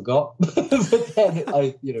work and I forgot. But then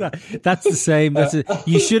that's the same.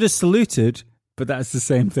 You should have saluted, but that's the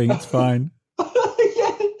same thing. It's fine.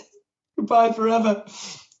 Yeah. Goodbye forever.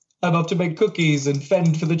 I'm off to make cookies and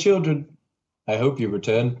fend for the children. I hope you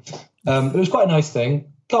return. It was quite a nice thing.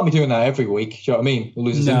 Can't be doing that every week. Do you know what I mean? We'll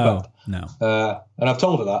lose its impact. No. And I've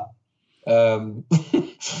told her that.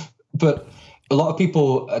 But a lot of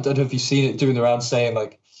people, I don't know if you've seen it doing the round saying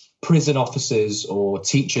like prison officers or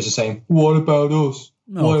teachers are saying, what about us?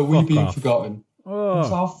 Why are we being forgotten?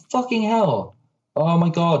 Oh, fucking hell. Oh my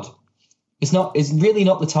God. It's really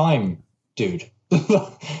not the time, dude.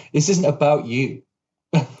 This isn't about you.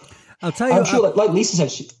 I'll tell you. I'm sure, like Lisa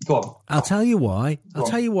said, go on. I'll tell you why. I'll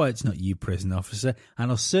tell you why it's not you, prison officer, and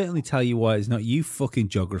I'll certainly tell you why it's not you, fucking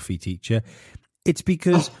geography teacher. It's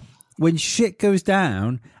because when shit goes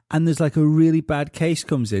down and there's like a really bad case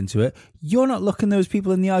comes into it, you're not looking those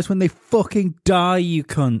people in the eyes when they fucking die, you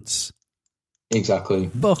cunts. Exactly.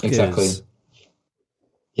 Fuckers. Exactly.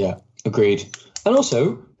 Yeah, agreed. And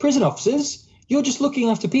also, prison officers, you're just looking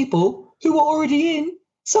after people who are already in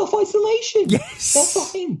self-isolation. Yes.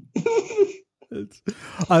 That's fine.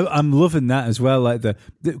 I'm loving that as well. Like the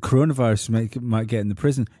coronavirus might get in the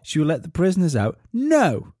prison. She will let the prisoners out.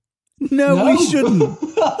 No, we shouldn't.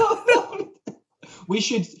 We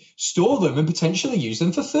should store them and potentially use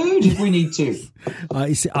them for food if we need to.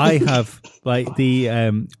 I have like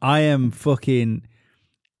I am fucking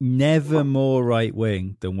never more right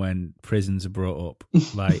wing than when prisons are brought up.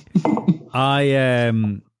 Like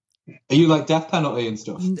Are you like death penalty and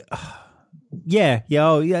stuff? Yeah.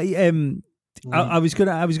 I was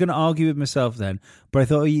gonna argue with myself then, but I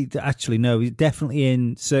thought actually no, definitely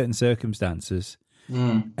in certain circumstances.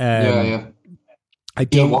 Yeah.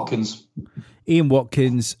 Ian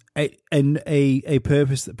Watkins, a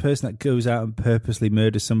person that goes out and purposely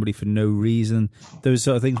murders somebody for no reason. Those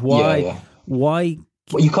sort of things. Why? Why?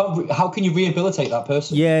 Well, you can't. How can you rehabilitate that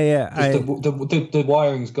person? Yeah. The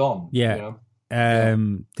wiring's gone. Yeah.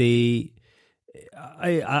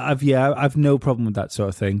 I've no problem with that sort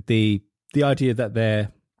of thing. The idea that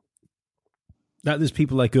there's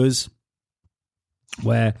people like us,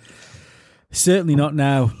 where certainly not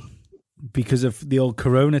now because of the old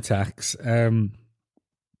corona tax,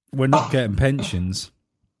 we're not getting pensions.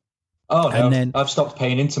 Oh no! And then, I've stopped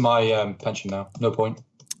paying into my pension now. No point.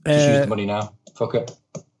 Just use the money now. Fuck it.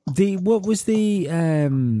 What was the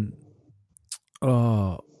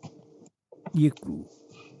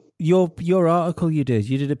your article you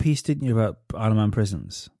did a piece, didn't you, about Isle of Man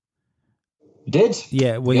prisons? You did?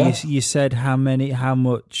 Yeah, where you said how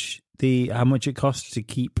much it costs to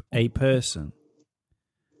keep a person.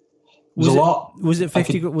 Was it a lot? Was it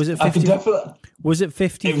 50? Was it 50? Was it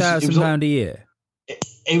 £50,000 a year?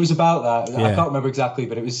 It was about that. Yeah. I can't remember exactly,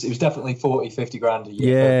 but it was definitely 40-50 grand a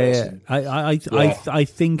year. Yeah. I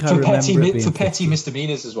think I remember it being for petty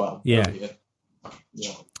misdemeanors as well. Yeah.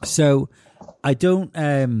 So I just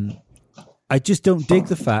don't dig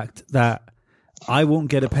the fact that I won't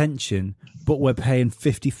get a pension, but we're paying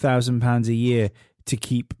 £50,000 a year to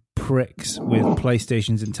keep pricks with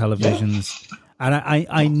PlayStations and televisions. Yeah. And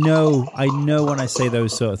I know when I say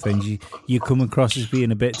those sort of things, you come across as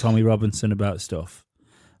being a bit Tommy Robinson about stuff.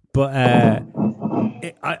 But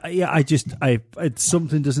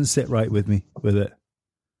something doesn't sit right with me with it.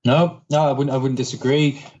 No, I wouldn't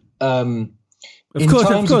disagree. Of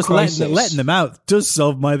course, letting them out does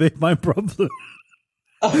solve my problem.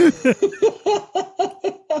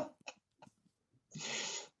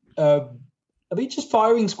 I mean, just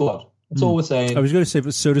firing squad. That's all we're saying. I was going to say,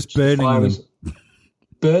 but so does burning them.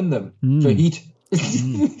 Burn them for heat.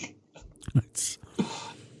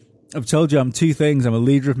 I've told you I'm two things. I'm a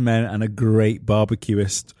leader of men and a great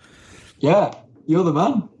barbecuist. Yeah, you're the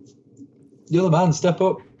man. You're the man. Step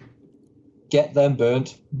up. Get them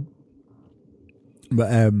burnt.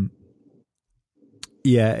 But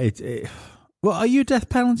yeah, well, are you a death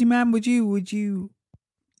penalty man? Would you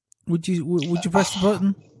press the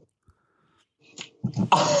button?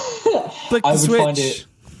 Click the switch. Find it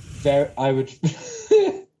very. I would.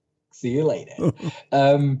 See you later.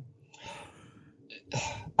 I'm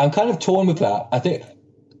kind of torn with that. I think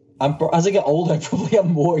as I get older, I probably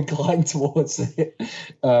am more inclined towards it,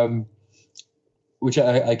 which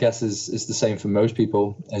I guess is the same for most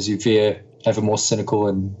people as you veer ever more cynical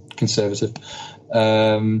and conservative.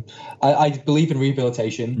 I believe in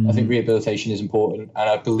rehabilitation. Mm-hmm. I think rehabilitation is important, and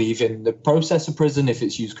I believe in the process of prison if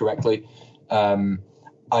it's used correctly.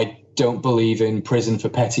 I don't believe in prison for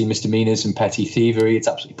petty misdemeanors and petty thievery. It's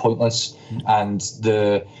absolutely pointless. Mm-hmm. And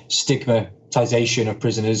the stigmatization of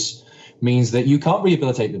prisoners means that you can't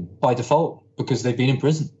rehabilitate them by default because they've been in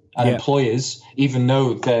prison. And employers, even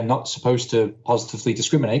though they're not supposed to positively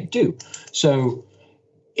discriminate, do. So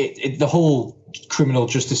the whole criminal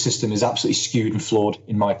justice system is absolutely skewed and flawed,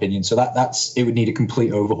 in my opinion. So it would need a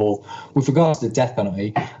complete overhaul. With regards to the death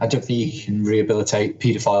penalty, I don't think you can rehabilitate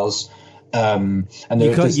paedophiles. And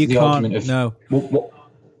there's the argument of no.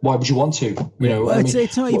 Why would you want to? You know, well,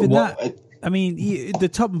 it's not even that. I mean, the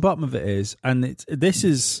top and bottom of it is, and this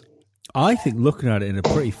is, I think, looking at it in a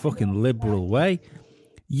pretty fucking liberal way.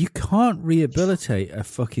 You can't rehabilitate a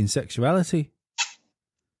fucking sexuality.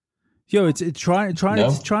 It's trying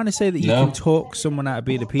to say that you can talk someone out of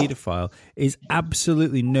being a paedophile is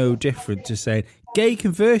absolutely no different to saying gay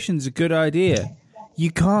conversion's a good idea. You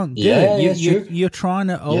can't do it. You're trying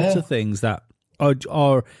to alter things that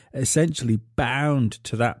are essentially bound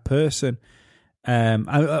to that person. I'm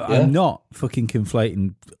not fucking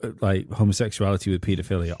conflating like homosexuality with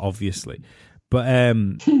paedophilia, obviously, but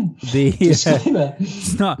it's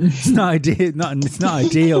not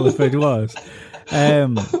ideal if it was.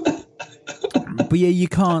 But yeah, you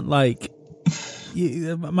can't like.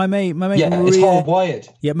 My mate. It's hardwired.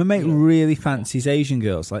 Yeah, my mate really fancies Asian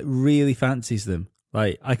girls. Like, really fancies them.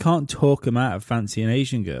 Like, I can't talk him out of fancying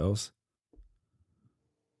Asian girls.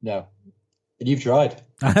 No, and you've tried.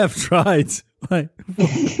 I have tried. Like,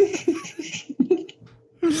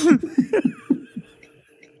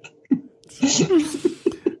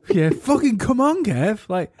 yeah, fucking come on, Kev.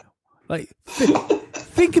 Like,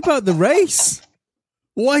 think about the race.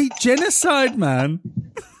 White genocide, man.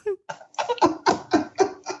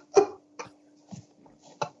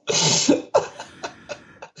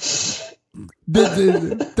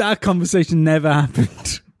 That conversation never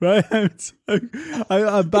happened, right?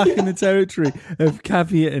 I'm back in the territory of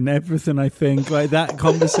caveat and everything. I think like that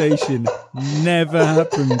conversation never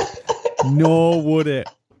happened, nor would it.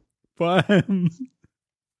 But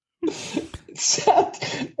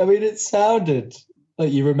it sounded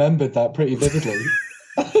like you remembered that pretty vividly.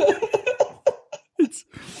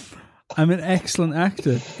 I'm an excellent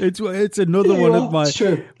actor. It's another one of my.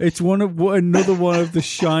 True. It's another one of the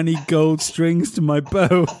shiny gold strings to my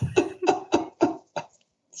bow.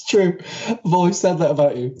 It's true. I've always said that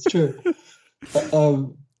about you. It's true. But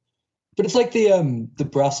it's like the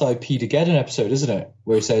Brass-eyed Peter-geddon episode, isn't it?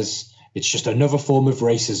 Where he says it's just another form of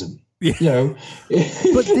racism. Yeah. You know.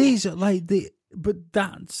 But these are like but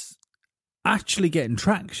that's actually getting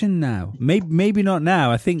traction now. Maybe not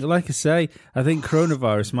now. I think, like I say,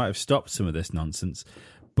 coronavirus might have stopped some of this nonsense.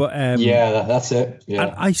 But that's it. Yeah.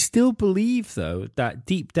 And I still believe, though, that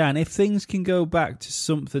deep down, if things can go back to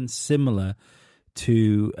something similar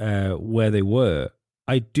to where they were,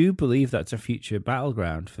 I do believe that's a future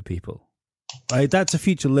battleground for people. Right? That's a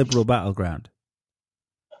future liberal battleground.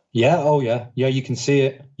 Yeah. Oh, yeah. Yeah. You can see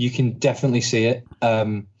it. You can definitely see it.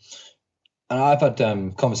 And I've had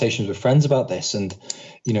conversations with friends about this, and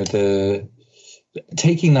you know,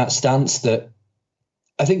 taking that stance that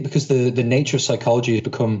I think because the nature of psychology has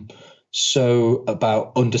become so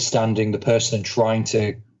about understanding the person and trying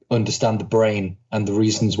to understand the brain and the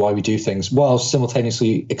reasons why we do things, while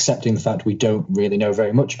simultaneously accepting the fact we don't really know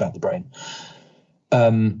very much about the brain.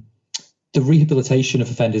 The rehabilitation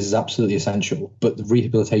of offenders is absolutely essential, but the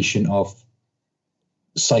rehabilitation of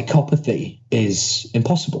psychopathy is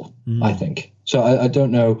impossible, I think. So I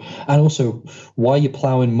don't know. And also, why are you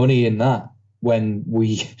ploughing money in that when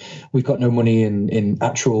we've got no money in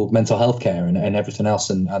actual mental health care and everything else?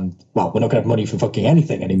 And well, we're not going to have money for fucking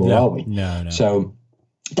anything anymore, are we? No. So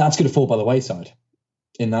that's going to fall by the wayside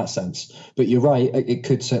in that sense. But you're right. It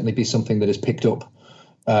could certainly be something that is picked up,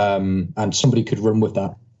 and somebody could run with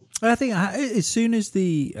that. I think as soon as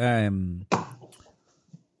the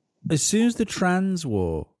trans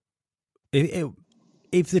war,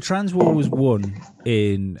 if the trans war was won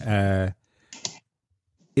in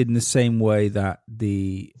the same way that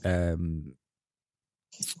the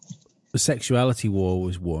sexuality war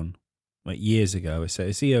was won like years ago, so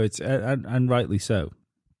it's and rightly so.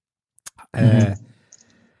 I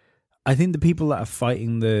think the people that are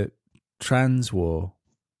fighting the trans war,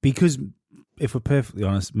 because if we're perfectly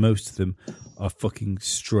honest, most of them are fucking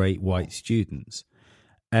straight white students.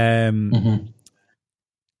 They'll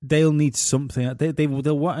need something.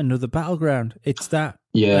 They'll want another battleground. It's that.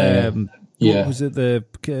 What was it? The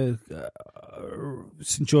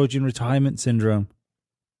St. Georgian retirement syndrome.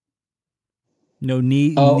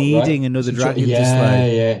 Needing right. Another dragon to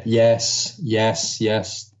slay. Yes.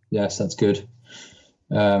 That's good.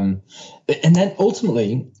 And then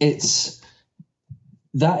ultimately,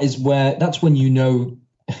 that's when you know,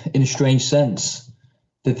 in a strange sense,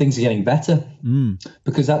 that things are getting better,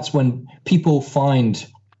 because that's when people find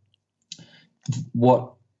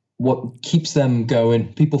what keeps them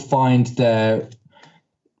going. People find their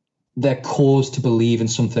cause to believe in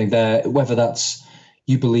something. Whether that's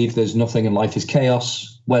you believe there's nothing and life is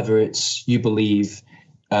chaos, whether it's you believe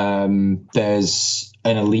there's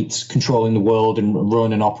an elite controlling the world and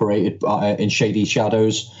run and operated in shady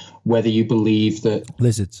shadows, whether you believe that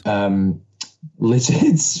lizards,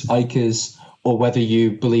 ikers, or whether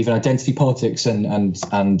you believe in identity politics and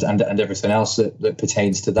everything else that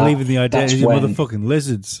pertains to that. Believe in the identity of motherfucking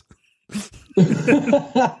lizards.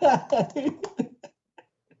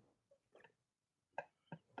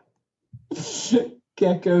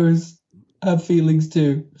 Geckos have feelings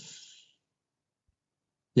too.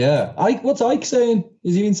 Yeah. What's Ike saying?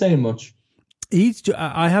 Is he even saying much?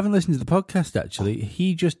 I haven't listened to the podcast, actually.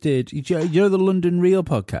 He just did, you know the London Real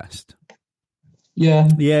podcast? Yeah.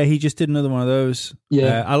 Yeah, he just did another one of those.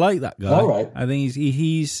 Yeah. I like that guy. All right. I think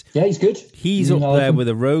he's good. He's up there with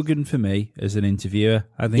a Rogan for me as an interviewer.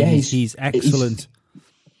 I think he's excellent.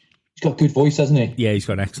 He's got a good voice, hasn't he? Yeah, he's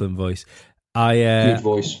got an excellent voice. Good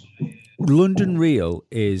voice. London Real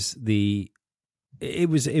is it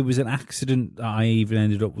was an accident that I even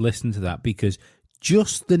ended up listening to that, because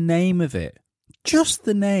just the name of it,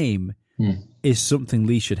 is something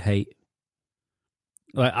Lee should hate.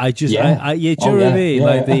 Like do you know what I mean?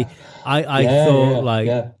 Yeah. I thought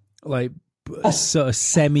like sort of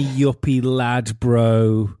semi-yuppie lad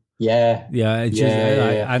bro. Yeah.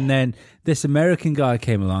 And then this American guy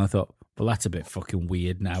came along. I thought, well, that's a bit fucking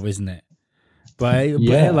weird now, isn't it? But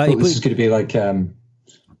this is going to be like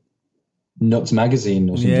Nuts Magazine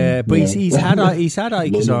or something. Yeah, but he's had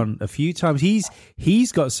Ikes on a few times.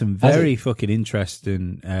 He's got some very fucking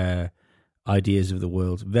interesting ideas of the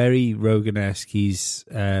world. Very Rogan-esque. He's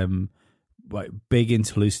big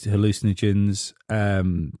into hallucinogens.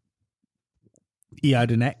 He had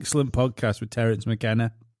an excellent podcast with Terence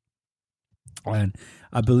McKenna, and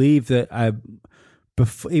I believe that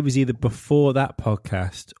it was either before that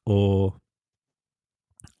podcast or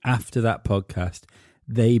after that podcast,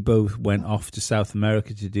 they both went off to South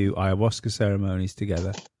America to do ayahuasca ceremonies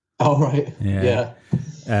together. Oh, right. Yeah.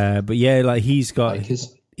 But yeah, like he's got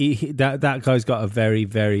that guy's got a very,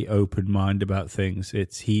 very open mind about things.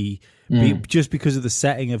 It's just because of the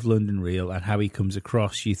setting of London Real and how he comes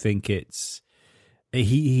across, you think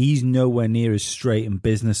he's nowhere near as straight and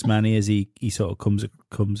businessman-y as he sort of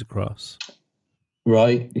comes across.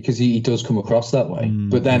 Right, because he does come across that way.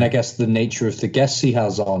 But then I guess the nature of the guests he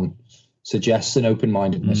has on suggests an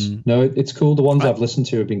open-mindedness. No, it's cool. The ones I've listened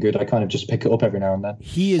to have been good. I kind of just pick it up every now and then.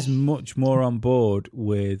 He is much more on board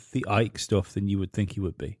with the Ike stuff than you would think he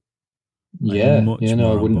would be. I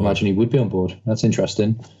wouldn't imagine he would be on board. That's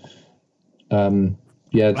interesting.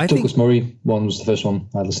 Douglas Murray one was the first one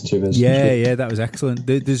I listened to of his. Yeah, that was excellent.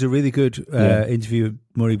 There's a really good interview with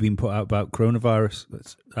Murray being put out about coronavirus.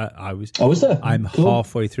 Was there? I'm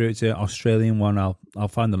halfway through. It's an Australian one. I'll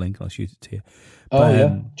find the link. I'll shoot it to you.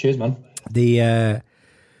 Cheers, man. The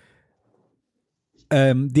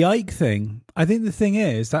Ike thing. I think the thing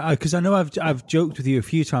is that because I know I've joked with you a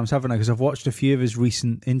few times, haven't I? Because I've watched a few of his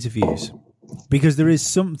recent interviews. Because there's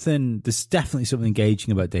definitely something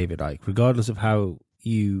engaging about David Icke, regardless of how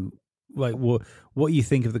you like what you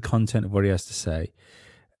think of the content of what he has to say.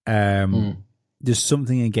 there's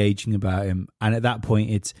something engaging about him, and at that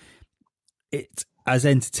point, it's as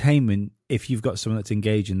entertainment. If you've got someone that's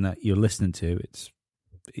engaging that you're listening to,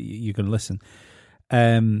 you're going to listen.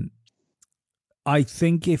 I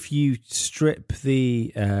think if you strip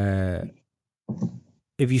the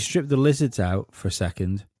lizards out for a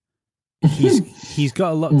second, he's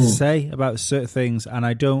got a lot to say about certain things, and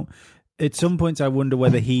I don't. At some points, I wonder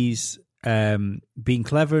whether he's been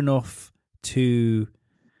clever enough to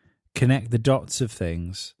connect the dots of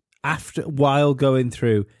things while going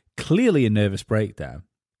through clearly a nervous breakdown.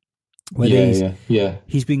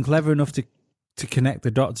 He's been clever enough to connect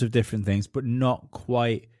the dots of different things, but not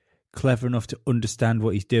quite clever enough to understand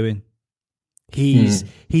what he's doing. He's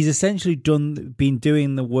essentially been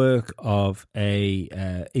doing the work of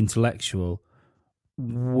a intellectual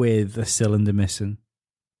with a cylinder missing,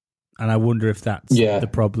 and I wonder if that's the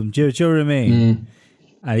problem. Do you know what I mean?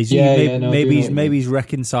 And maybe he's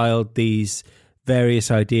reconciled these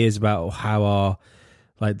various ideas about how our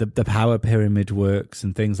the power pyramid works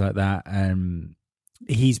and things like that.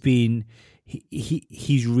 He's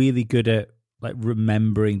really good at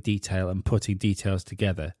remembering detail and putting details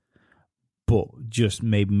together, but just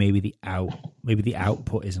maybe the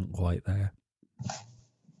output isn't quite there.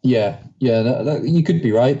 Yeah, you could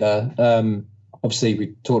be right there. Obviously,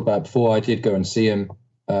 we talked about it before. I did go and see him,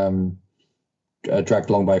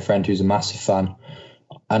 dragged along by a friend who's a massive fan,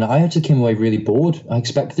 and I actually came away really bored. I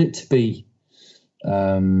expected it to be,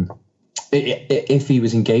 if he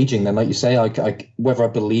was engaging, then like you say, whether I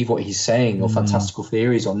believe what he's saying or fantastical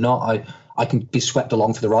theories or not, I can be swept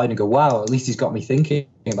along for the ride and go, wow, at least he's got me thinking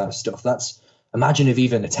about stuff. Imagine if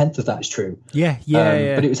even a tenth of that is true. Yeah.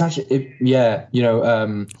 But it was actually, where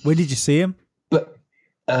did you see him? But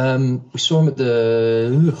we saw him at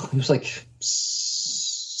it was like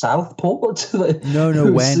Southport.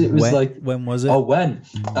 No. When was it? Oh, when?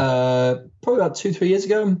 Probably about 2-3 years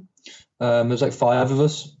ago. There was like 5 of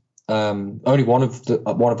us. Only one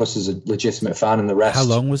of us is a legitimate fan, and the rest. How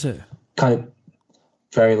long was it? Kind of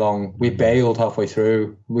very long. We bailed halfway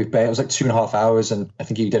through. It was like 2.5 hours, and I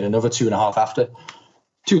think he did another 2.5 after.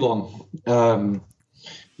 Too long. The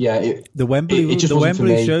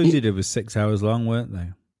Wembley shows you did was 6 hours long, weren't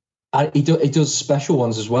they? He does special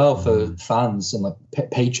ones as well for fans and I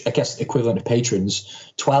guess equivalent of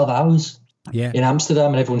patrons. 12 hours. Yeah. In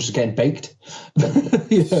Amsterdam, and everyone's just getting baked.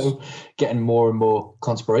 Getting more and more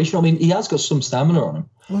conspiration. I mean, he has got some stamina on him.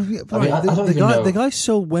 Well, the guy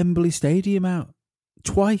sold Wembley Stadium out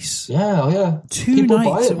twice. Yeah. 2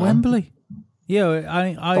 nights at Wembley.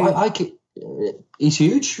 Yeah, he's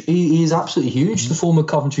huge. He is absolutely huge. The former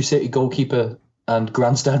Coventry City goalkeeper and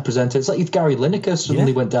grandstand presenter. It's like if Gary Lineker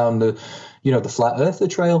suddenly went down the Flat Earther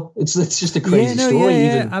trail. It's just a crazy story.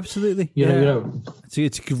 Yeah, absolutely.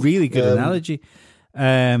 It's a really good analogy.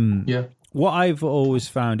 What I've always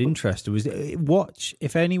found interesting was watch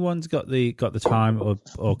if anyone's got the time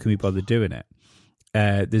or can be bothered doing it.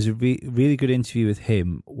 There's a really good interview with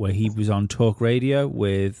him where he was on talk radio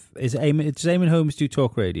with. Does Eamon Holmes do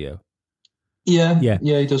talk radio? Yeah,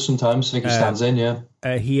 he does sometimes. I think he stands in. Yeah,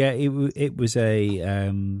 it was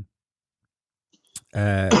a.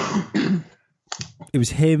 It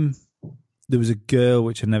was him. There was a girl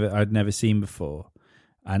which I'd never seen before,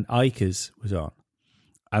 and Ikers was on.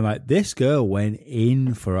 And this girl went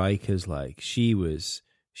in for Ikers she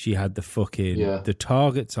had the fucking the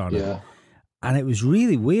targets on her, and it was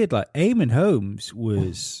really weird. Eamon Holmes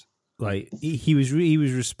was he was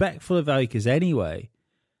respectful of Ikers anyway,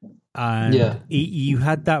 and you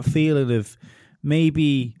had that feeling of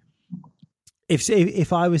maybe.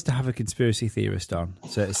 If I was to have a conspiracy theorist on,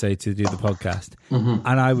 say to do the podcast,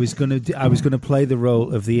 and I was gonna play the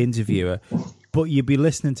role of the interviewer, but you'd be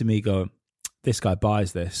listening to me going, "This guy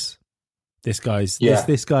buys this. This guy's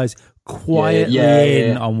quietly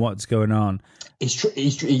in on what's going on."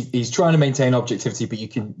 He's trying to maintain objectivity, but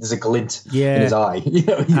there's a glint in his eye.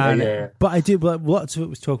 But I do. But lots of it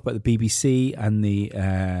was talk about the BBC and the.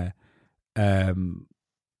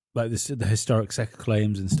 The historic second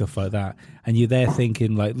claims and stuff like that, and you're there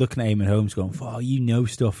thinking, looking at Eamon Holmes, going, "Oh, you know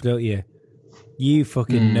stuff, don't you? You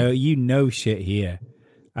fucking know shit here,"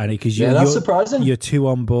 and because that's surprising. You're too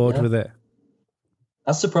on board with it.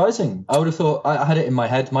 That's surprising. I would have thought I had it in my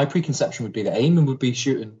head. My preconception would be that Eamon would be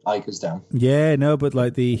shooting Ikers down. Yeah, no, but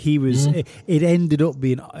it ended up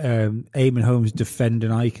being Eamon Holmes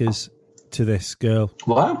defending Ikers to this girl.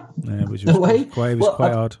 Wow, which was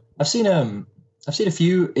quite odd. I've seen a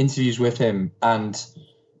few interviews with him, and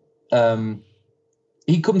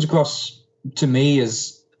he comes across to me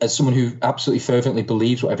as someone who absolutely fervently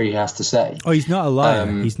believes whatever he has to say. Oh, he's not a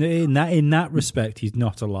liar. He's in that respect, he's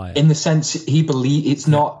not a liar. In the sense he believes it's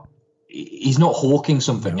not. he's not hawking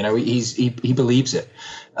something. You know, he believes it.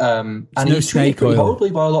 And he's treated pretty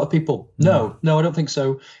horribly by a lot of people. No, I don't think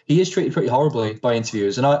so. He is treated pretty horribly by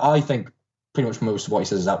interviewers, and I think pretty much most of what he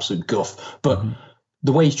says is absolute guff. But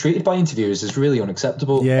the way he's treated by interviewers is really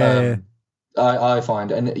unacceptable. I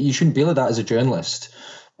find, and you shouldn't be like that as a journalist.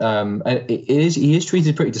 And he is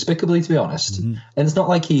treated pretty despicably, to be honest. And it's not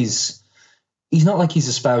like he's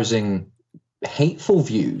espousing hateful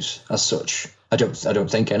views as such. I don't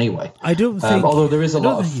think anyway. I don't think. Although there is a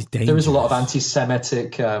lot of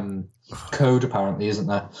anti-Semitic code, apparently, isn't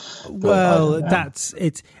there? But well,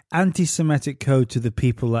 it's anti-Semitic code to the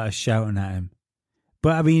people that are shouting at him.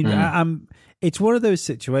 But I mean, it's one of those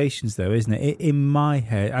situations, though, isn't it? In my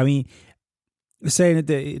head, I mean, saying that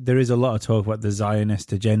there is a lot of talk about the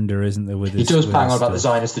Zionist agenda, isn't there? He does bang on about the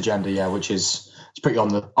Zionist agenda, yeah, which is it's pretty on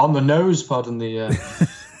the nose. Pardon the.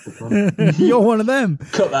 You're one of them.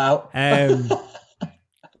 Cut that out.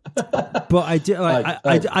 But I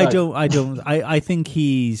do. I think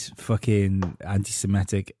he's fucking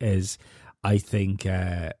anti-Semitic. As I think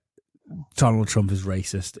Donald Trump is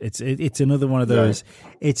racist. It's another one of those.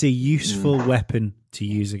 Right. It's a useful weapon to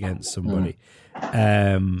use against somebody.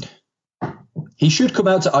 He should come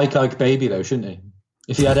out to Ike Ike Baby, though, shouldn't he?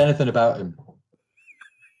 If he had anything about him.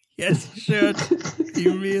 Yes, he should. He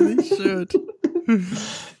really should.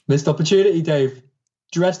 Missed opportunity, Dave.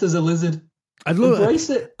 Dressed as a lizard. I'd embrace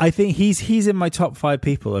it. I think he's in my top 5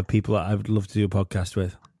 people that I would love to do a podcast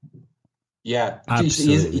with. Yeah,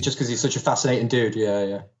 absolutely. Just because he's such a fascinating dude.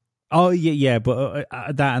 Yeah. Oh yeah. But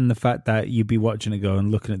that and the fact that you'd be watching it go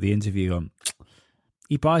and looking at the interview, going,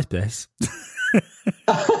 he buys this.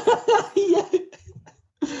 Yeah.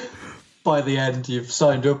 By the end, you've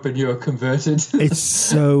signed up and you're converted. It's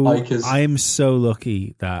so. I am so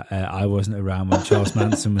lucky that I wasn't around when Charles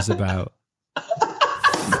Manson was about.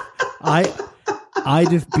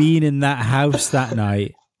 I'd have been in that house that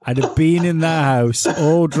night. I'd have been in that house,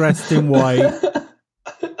 all dressed in white.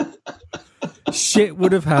 Shit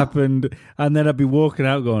would have happened, and then I'd be walking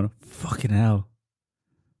out, going, "Fucking hell,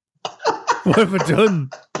 what have I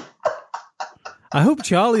done?" I hope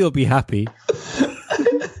Charlie will be happy.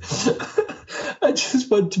 I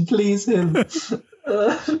just want to please him.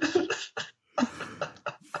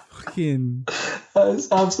 Fucking.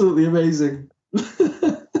 That's absolutely amazing.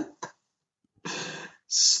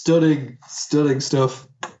 Stunning stuff.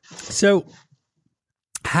 So,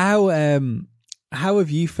 how have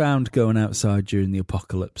you found going outside during the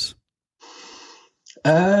apocalypse?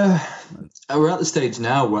 We're at the stage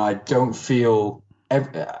now where I don't feel.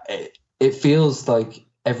 It feels like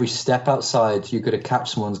every step outside, you're going to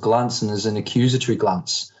catch someone's glance, and there's an accusatory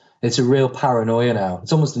glance. It's a real paranoia now.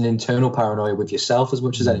 It's almost an internal paranoia with yourself as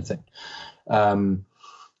much as anything. I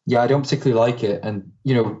don't particularly like it. And,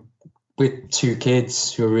 with 2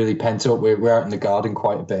 kids who are really pent up, we're out in the garden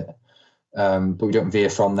quite a bit. But we don't veer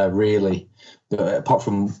from there really, apart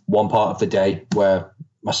from one part of the day where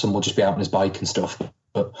my son will just be out on his bike and stuff.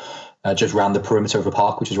 But just around the perimeter of a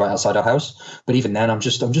park, which is right outside our house. But even then, I'm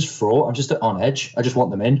just fraught. I'm just on edge. I just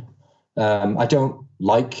want them in. I don't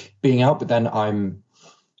like being out, but then I'm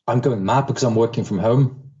going mad because I'm working from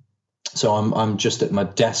home. So I'm just at my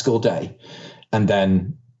desk all day, and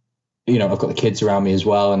then I've got the kids around me as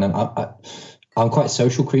well, and then I'm quite a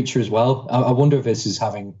social creature as well. I wonder if this is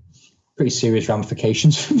having pretty serious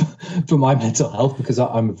ramifications for my mental health, because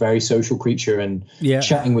I'm a very social creature, and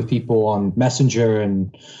chatting with people on Messenger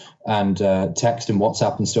and text and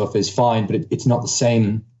WhatsApp and stuff is fine, but it's not the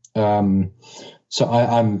same. So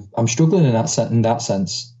I'm struggling in that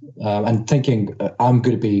sense, and thinking I'm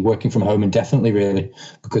going to be working from home indefinitely, really,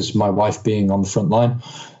 because my wife being on the front line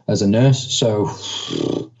as a nurse. So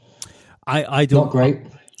I don't. Not great.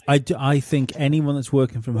 I think anyone that's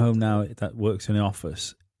working from home now that works in an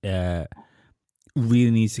office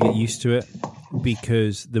really needs to get used to it,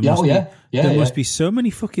 because there must be so many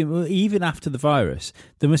fucking, even after the virus,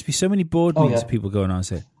 there must be so many board meetings of people going on and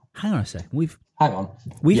say, hang on a second, we've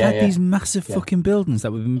had these massive fucking buildings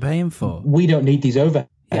that we've been paying for. We don't need these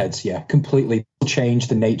overheads. Completely change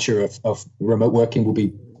the nature of remote working will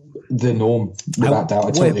be the norm, without doubt.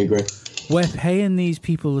 I totally agree. We're paying these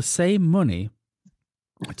people the same money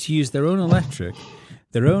to use their own electric,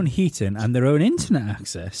 their own heating, and their own internet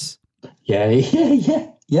access. Yeah.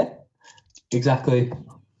 Exactly.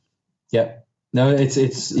 Yeah. No,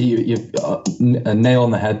 it's you've a nail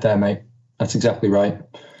on the head there, mate. That's exactly right.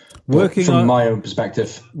 Working from my own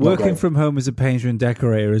perspective, working from home as a painter and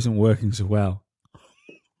decorator isn't working so well.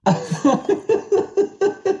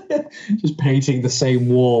 Just painting the same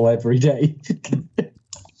wall every day.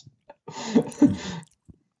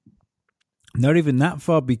 Not even that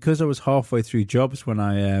far, because I was halfway through jobs when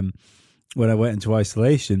I when I went into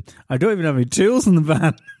isolation. I don't even have any tools in the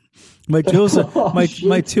van. My tools are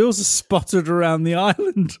my tools are spotted around the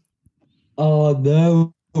island. Oh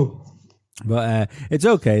no! But it's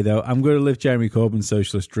okay though. I'm going to live Jeremy Corbyn's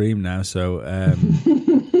socialist dream now. So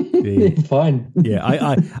fine. Yeah,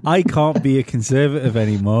 I can't be a conservative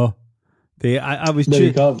anymore. I was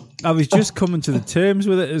just coming to the terms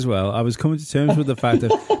with it as well. I was coming to terms with the fact that,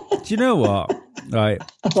 do you know what? Right,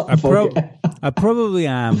 I probably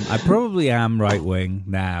am right wing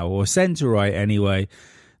now, or centre right anyway.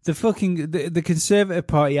 The Conservative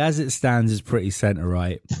Party as it stands is pretty centre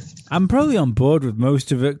right. I'm probably on board with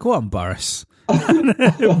most of it. Go on, Boris.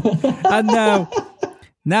 And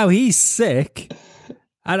now he's sick,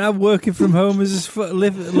 and I'm working from home as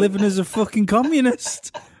living as a fucking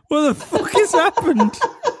communist. What the fuck has happened?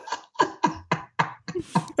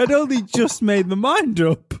 I'd only just made my mind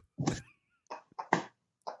up.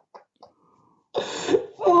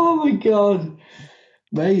 Oh my god,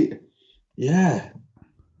 mate! Yeah,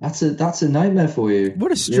 that's a nightmare for you.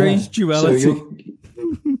 What a strange duality. So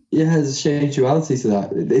there's a strange duality to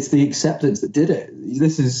that. It's the acceptance that did it.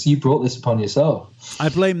 You brought this upon yourself. I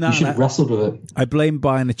blame that. You should have wrestled with it. I blame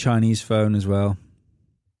buying a Chinese phone as well.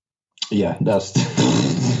 Yeah, that's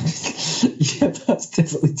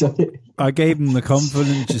definitely done it. I gave them the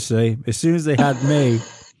confidence, you see. As soon as they had me,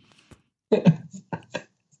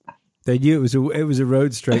 they knew it was a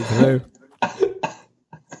road straight through.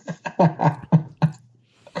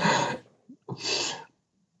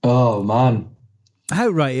 Oh man!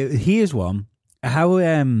 Here's one. How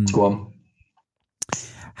Go on.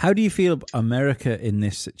 How do you feel about America in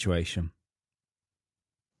this situation?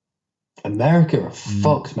 America are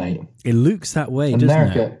fucked, mate. It looks that way,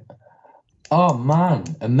 doesn't it? Oh man,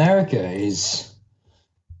 America is.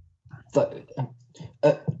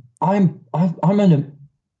 I'm an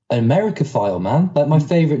Americophile, man. Like my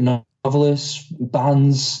favorite novelists,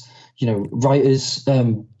 bands, writers,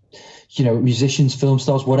 musicians, film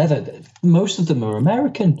stars, whatever. Most of them are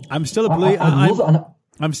American. I'm still a believer.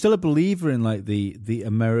 I'm still a believer in like the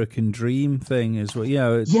American dream thing as well.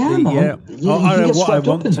 Man. Yeah. I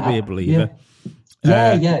want to be a believer.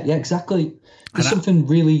 Yeah, exactly. There's something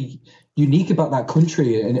really unique about that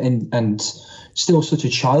country, and still such a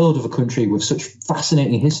child of a country with such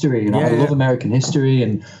fascinating history. And I love American history,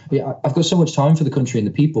 and I've got so much time for the country and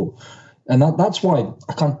the people, and that's why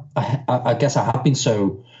I guess I have been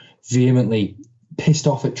so vehemently pissed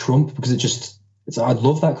off at Trump, because I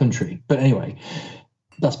love that country. But anyway,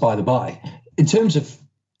 that's by the by. In terms of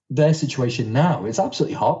their situation now, it's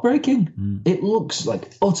absolutely heartbreaking. It looks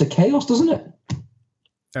like utter chaos, doesn't it?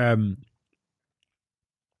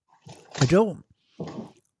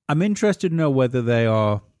 I'm interested to know whether they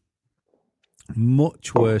are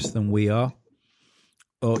much worse than we are,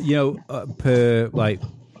 or per like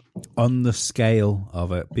on the scale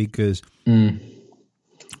of it, because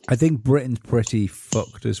I think Britain's pretty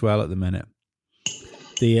fucked as well at the minute.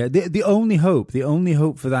 The only hope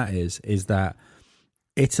for that is that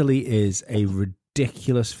Italy is a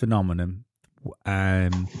ridiculous phenomenon.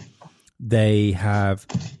 They have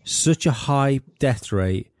such a high death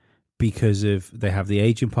rate because they have the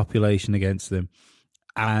aging population against them,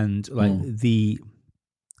 and I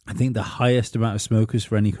think the highest amount of smokers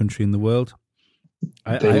for any country in the world.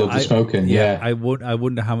 They love the smoking. Yeah, I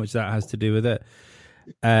wonder how much that has to do with it.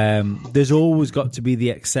 There's always got to be the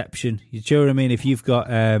exception. You know what I mean? If you've got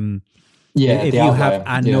if you have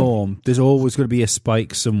a norm, there's always going to be a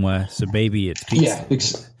spike somewhere. So maybe it's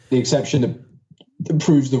the exception that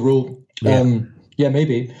proves the rule. Yeah,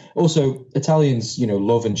 maybe. Also, Italians,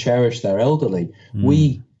 love and cherish their elderly.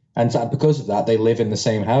 And because of that, they live in the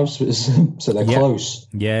same house, so they're close.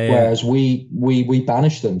 Whereas we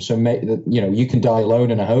banish them. So you can die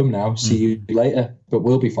alone in a home now. See you later, but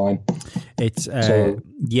we'll be fine. It's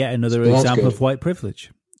yet another example of white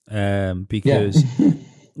privilege, because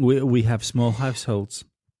we have small households.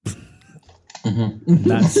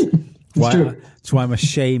 That's why I'm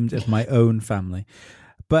ashamed of my own family.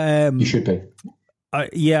 But you should be.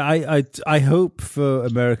 I hope for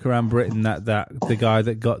America and Britain that the guy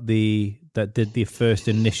that did the first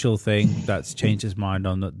initial thing that's changed his mind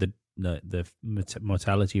on the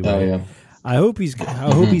mortality rate. I hope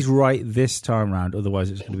he's right this time round. Otherwise,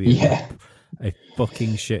 it's going to be a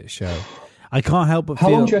fucking shit show. I can't help but How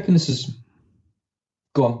feel. long do you reckon this is?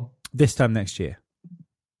 Go on. This time next year.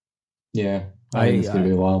 Yeah, I think it's going to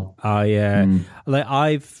be a while.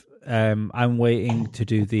 I'm waiting to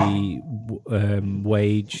do the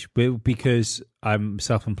wage because I'm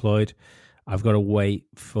self-employed. I've got to wait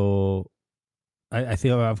for. I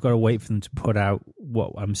think I've got to wait for them to put out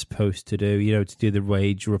what I'm supposed to do. To do the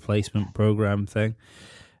wage replacement program thing.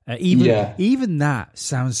 Even that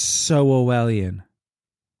sounds so Orwellian.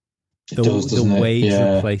 It does, doesn't it? Wage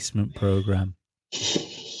replacement program.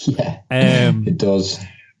 Yeah, it does.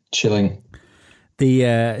 Chilling.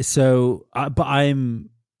 But I'm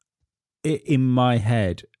in my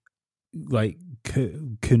head, like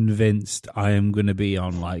convinced I am going to be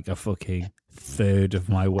on like a fucking third of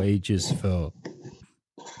my wages for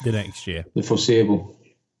the next year. The foreseeable.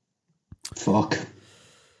 Fuck.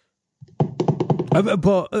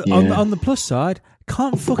 But on the plus side,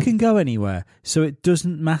 can't fucking go anywhere, so it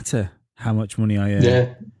doesn't matter how much money I earn.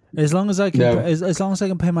 Yeah. As long as I can, as long as I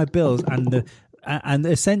can pay my bills and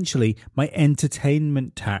essentially my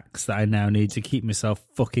entertainment tax that I now need to keep myself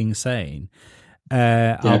fucking sane,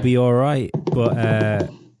 I'll be all right. But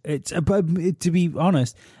to be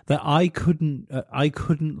honest, that I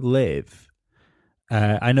couldn't live.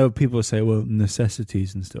 I know people say, well,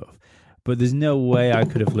 necessities and stuff, but there's no way I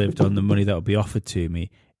could have lived on the money that would be offered to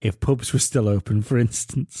me if pubs were still open, for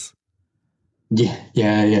instance.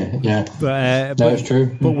 Yeah. But that's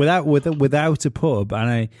true. But without a pub,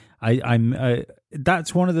 and I'm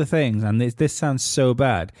that's one of the things. And this sounds so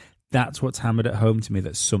bad. That's what's hammered at home to me,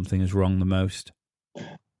 that something is wrong the most.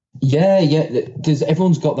 Yeah. Because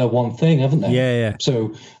everyone's got their one thing, haven't they? Yeah.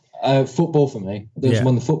 So football for me.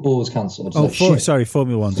 When the football was cancelled. Sorry,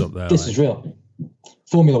 Formula One's up there. This is real.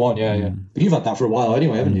 Formula One, yeah. But you've had that for a while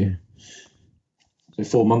anyway, haven't you? So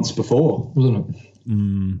 4 months before, wasn't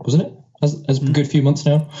it? Wasn't it? Has a good few months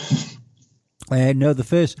now. No, the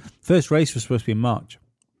first race was supposed to be in March.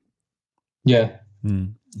 Yeah.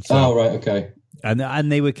 Right, okay.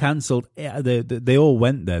 And they were cancelled. They all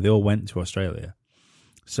went there. They all went to Australia.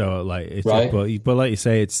 So right. But like you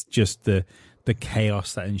say, it's just the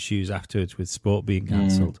chaos that ensues afterwards with sport being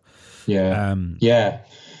cancelled. Yeah.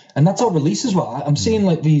 And that's our release as well. I'm seeing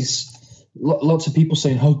like these lots of people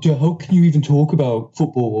saying, how can you even talk about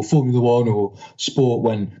football or Formula One or sport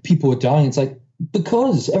when people are dying? It's like,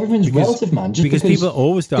 because everything's relative, man. Just because people are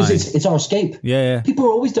always dying. It's our escape. Yeah. People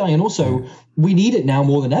are always dying. And also, we need it now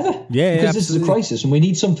more than ever. Because this is a crisis and we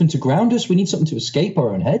need something to ground us. We need something to escape our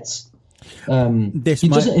own heads.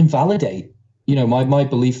 It doesn't invalidate, my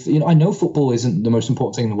belief. I know football isn't the most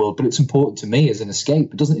important thing in the world, but it's important to me as an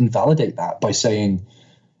escape. It doesn't invalidate that by saying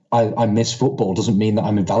I miss football. Doesn't mean that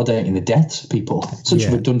I'm invalidating the deaths of people. It's such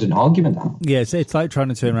a redundant argument. Yeah, it's like trying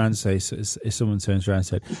to turn around and say, if someone turns around and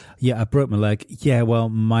said, yeah, I broke my leg. Yeah, well,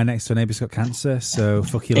 my next door neighbour's got cancer, so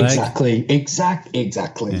fuck your leg.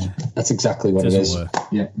 Exactly. Yeah. That's exactly what it is. Work.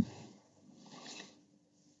 Yeah.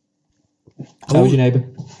 How was your neighbour?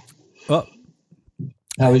 What?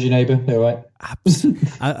 How was your neighbour? All right.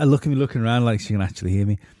 I looking around like she can actually hear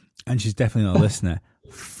me, and she's definitely not a listener.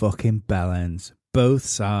 Fucking bellends. Both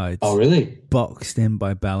sides. Oh, really? Boxed in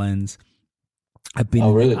by bellends. I've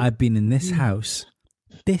been in this house,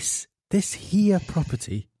 this here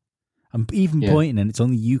property. I'm even pointing, and it's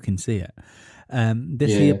only you can see it.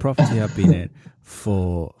 Here property I've been in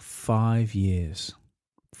for 5 years.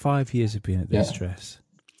 5 years I've been at this address.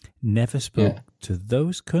 Never spoke to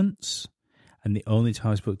those cunts, and the only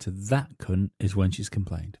time I spoke to that cunt is when she's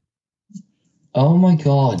complained. Oh my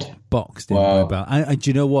God! Boxed in by bell. And do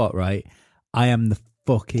you know what? Right. I am the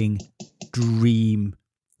fucking dream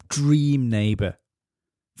neighbour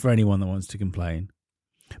for anyone that wants to complain.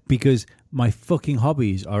 Because my fucking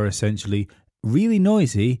hobbies are essentially really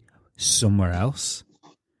noisy somewhere else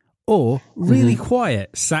or really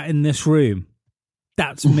quiet sat in this room.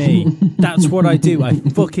 That's me. That's what I do.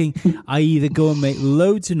 I either go and make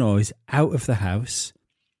loads of noise out of the house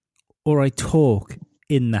or I talk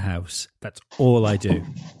in the house. That's all I do.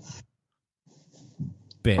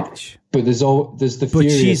 Bitch. But there's the But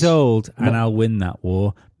furious... she's old, and I'll win that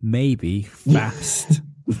war. Maybe fast.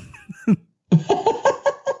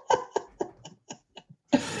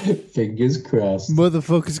 Fingers crossed.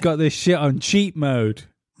 Motherfucker's got this shit on cheat mode.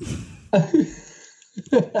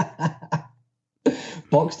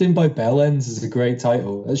 Boxed in by bellends is a great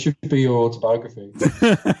title. That should be your autobiography.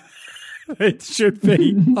 It should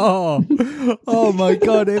be. Oh my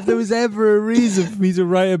God. If there was ever a reason for me to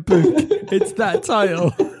write a book, it's that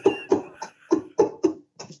title.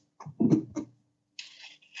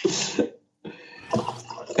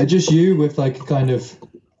 And just you with like a kind of,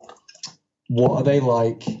 what are they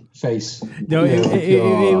like face? No,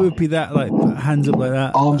 it would be that, like, hands up like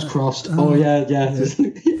that. Arms crossed. Yeah.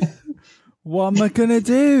 What am I going to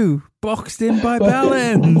do? Boxed in by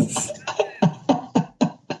bellends.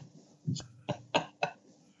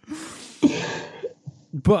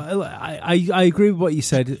 But I agree with what you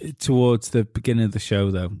said towards the beginning of the show,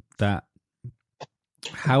 though, that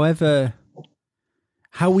how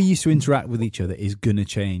we used to interact with each other is going to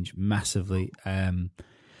change massively.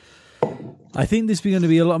 I think there's going to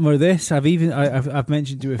be a lot more of this. I've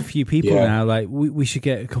mentioned to a few people now, like we should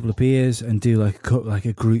get a couple of beers and do like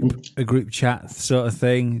a group chat sort of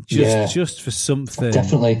thing, just for something,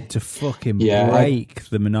 definitely to fucking break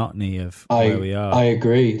the monotony of where we are. I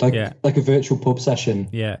agree, like a virtual pub session.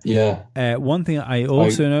 One thing I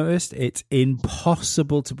also noticed: it's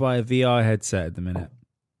impossible to buy a VR headset at the minute.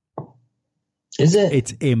 Is it?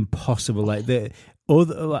 It's impossible. Like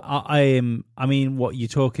I mean, what you're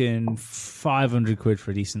talking 500 quid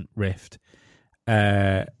for a decent Rift.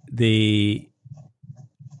 I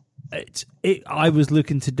was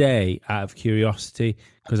looking today out of curiosity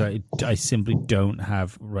because I simply don't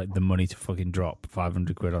have the money to fucking drop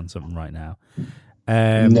 500 quid on something right now.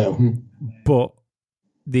 No, but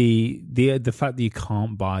the fact that you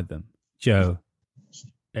can't buy them, Joe.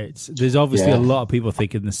 There's obviously a lot of people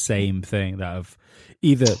thinking the same thing that have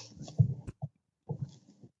either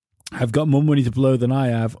have got more money to blow than I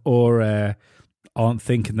have, or aren't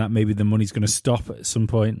thinking that maybe the money's going to stop at some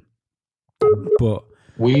point. But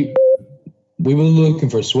we were looking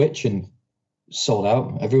for a Switch and sold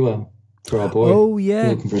out everywhere for our boy. Oh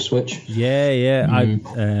yeah, looking for a Switch. Yeah.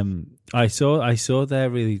 I saw there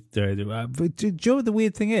really. But do you know what the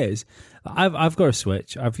weird thing is? I've got a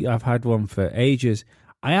Switch. I've had one for ages.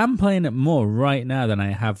 I am playing it more right now than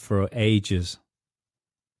I have for ages.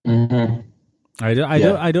 Mm-hmm. I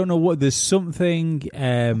don't know what. There's something.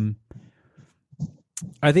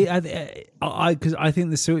 I think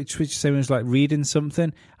the Switch same as like reading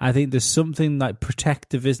something. I think there's something like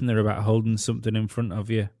protective, isn't there, about holding something in front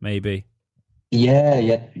of you? Maybe.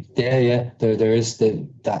 Yeah. There is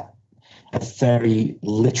that a very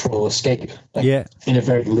literal escape. In a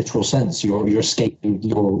very literal sense, you're escaping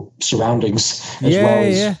your surroundings as well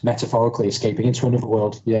as metaphorically escaping into another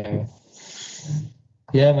world. Yeah,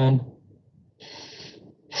 man.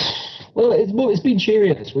 Well, it's been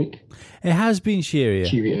cheerier this week. It has been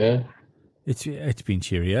cheerier. It's been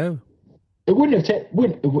cheerio. It wouldn't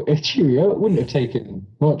have taken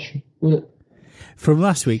much, would it? From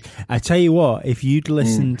last week, I tell you what, if you'd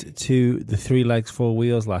listened to the 3 Legs 4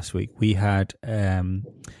 Wheels last week, we had a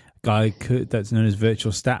guy that's known as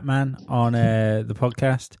Virtual Statman on the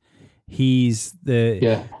podcast. He's the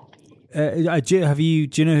do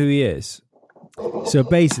you know who he is? So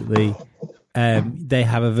basically, they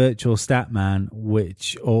have a virtual statman,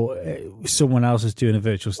 or someone else is doing a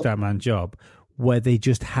virtual statman job, where they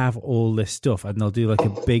just have all this stuff, and they'll do like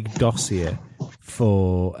a big dossier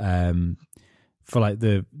for like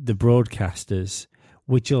the broadcasters,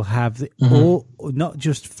 which will have all, not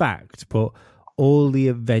just facts, but all the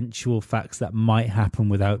eventual facts that might happen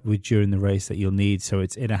during the race that you'll need. So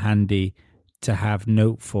it's in a handy to have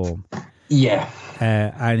note form. Yeah.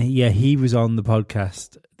 He was on the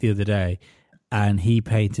podcast the other day, and he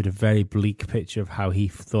painted a very bleak picture of how he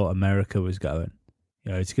thought America was going.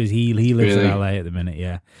 It's because he lives in LA at the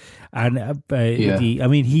minute, And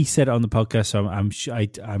he said it on the podcast, so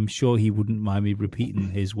I'm sure he wouldn't mind me repeating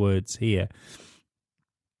his words here.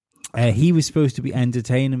 He was supposed to be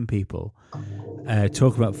entertaining people,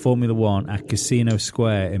 talking about Formula One at Casino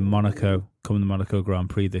Square in Monaco, coming the Monaco Grand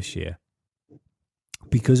Prix this year.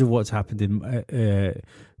 Because of what's happened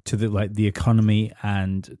to the economy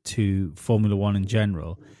and to Formula One in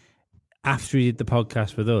general, after he did the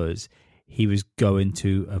podcast with us, he was going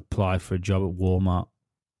to apply for a job at Walmart.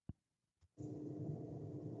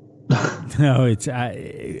 No, it's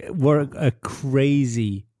what a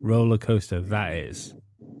crazy roller coaster that is.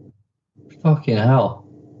 Fucking hell!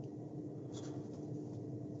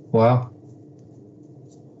 Wow.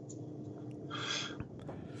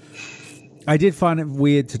 I did find it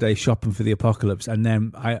weird today shopping for the apocalypse, and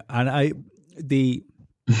then the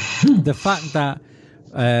fact that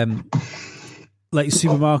like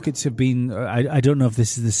supermarkets have been, I don't know if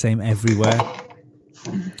this is the same everywhere,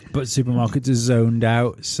 but supermarkets are zoned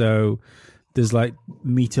out, so there's like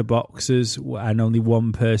meter boxes and only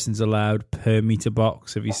one person's allowed per meter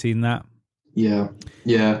box. Have you seen that? Yeah,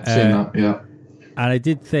 seen that, yeah. And I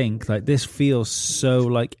did think, like, this feels so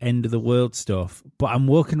like end of the world stuff, but I'm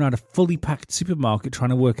walking around a fully packed supermarket trying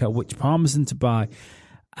to work out which Parmesan to buy,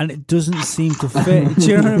 and it doesn't seem to fit. Do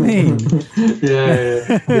you know what I mean?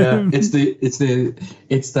 Yeah.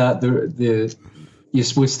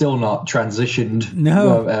 We're still not transitioned.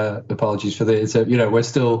 No. Apologies for this. We're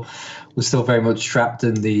still very much trapped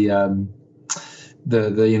in the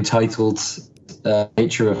entitled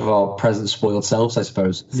nature of our present spoiled selves, I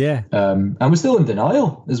suppose. Yeah. And we're still in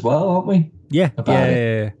denial as well, aren't we? Yeah.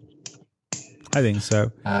 Yeah. I think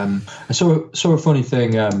so. I saw a funny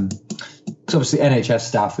thing. Because obviously NHS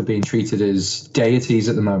staff are being treated as deities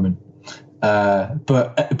at the moment.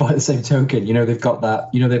 But by the same token, they've got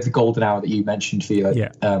that. They have the golden hour that you mentioned for your,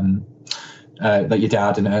 like your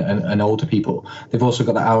dad and older people. They've also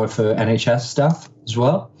got the hour for NHS staff as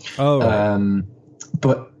well. Oh, right.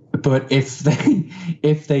 But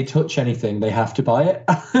if they touch anything, they have to buy it.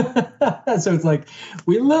 So it's like,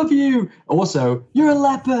 we love you. Also, you're a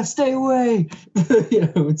leper. Stay away.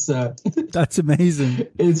 It's that's amazing.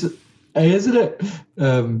 It's isn't it?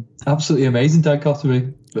 Absolutely amazing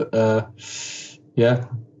dichotomy. But yeah.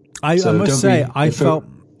 I must say, I felt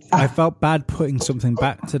bad putting something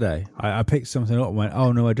back today. I picked something up and went,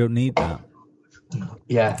 oh no, I don't need that.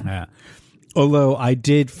 Yeah. Although I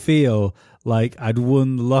did feel like I'd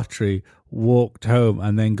won the lottery, walked home,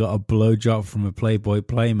 and then got a blowjob from a Playboy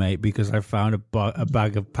Playmate because I found a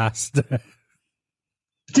bag of pasta.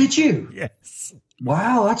 Did you? Yes.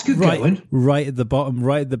 Wow, that's good going. Right at the bottom,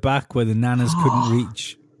 right at the back where the nanas couldn't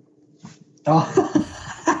reach. Oh,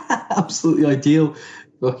 absolutely ideal.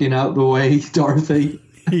 Looking out the way, Dorothy.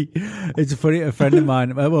 It's funny. A friend of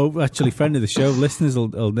mine, well, actually, friend of the show, listeners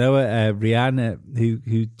will know it. Rihanna,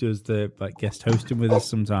 who does the guest hosting with us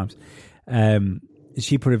sometimes.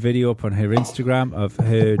 She put a video up on her Instagram of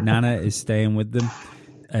her nana is staying with them,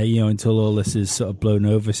 until all this is sort of blown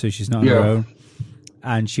over, so she's not on her own.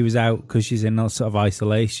 And she was out because she's in sort of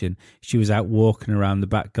isolation. She was out walking around the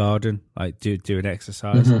back garden, like doing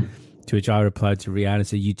exercise. Mm-hmm. To which I replied to Rihanna,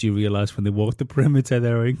 said, "You do realise when they walk the perimeter,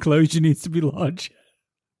 their enclosure needs to be large."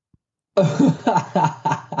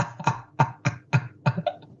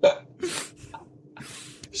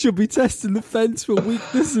 She'll be testing the fence for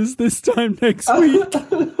weaknesses this time next week.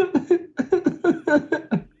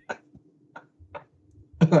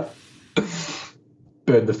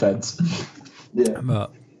 Burn the fence. Yeah.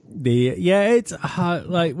 But it's hard.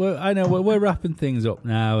 Like, I know we're wrapping things up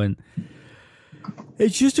now, and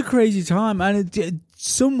it's just a crazy time. And in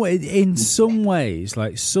some ways,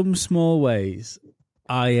 like some small ways,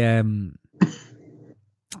 I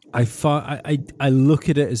look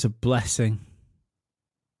at it as a blessing.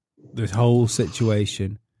 This whole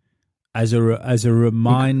situation as a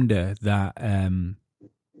reminder that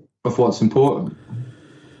of what's important.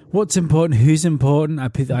 What's important? Who's important? I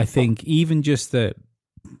think even just that.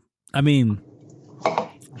 I mean,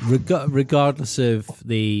 regardless of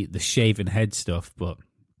the shaven head stuff,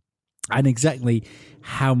 and exactly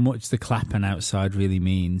how much the clapping outside really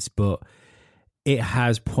means, but it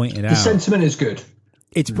has pointed out the sentiment is good.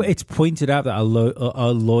 It's pointed out that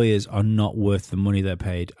our lawyers are not worth the money they're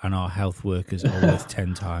paid, and our health workers are worth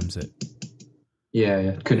 10 times it.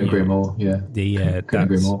 Yeah, couldn't agree more. Yeah, couldn't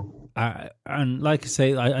agree more. And like I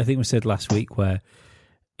say, I think we said last week where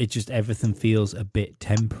it just everything feels a bit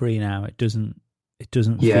temporary now. It doesn't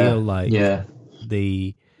feel like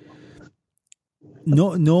the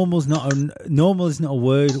normal is not a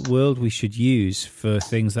word we should use for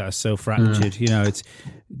things that are so fractured. It's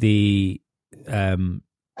the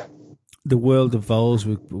world revolves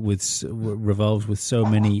with so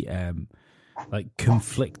many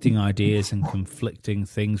conflicting ideas and conflicting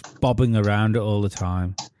things bobbing around it all the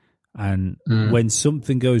time, and when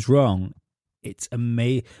something goes wrong, it's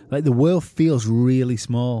amazing. Like the world feels really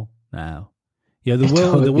small now.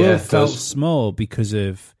 The world felt small because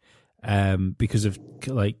of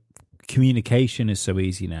like communication is so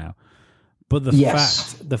easy now, but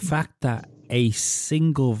the fact that a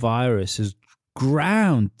single virus has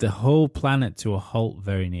ground the whole planet to a halt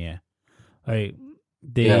very near. I'd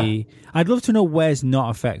love to know where's not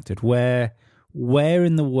affected. Where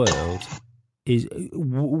in the world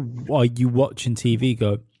are you watching TV?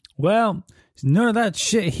 Go, well, there's none of that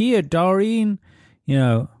shit here, Doreen.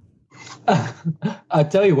 I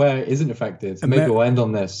tell you where it isn't affected. Maybe we'll end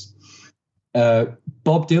on this.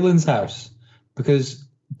 Bob Dylan's house, because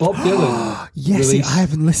Bob Dylan. Yes, I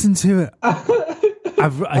haven't listened to it. I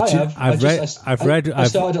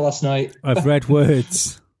started it last night. I've read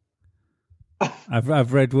words.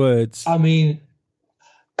 I've read words. I mean,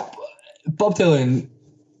 Bob Dylan.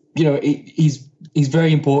 He's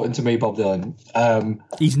very important to me. Bob Dylan.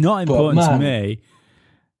 He's not important to me.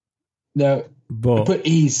 No, but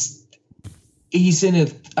he's in a.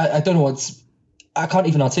 I don't know what's. I can't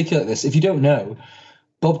even articulate this. If you don't know,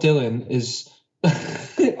 Bob Dylan is.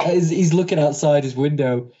 He's looking outside his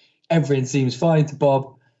window. Everything seems fine to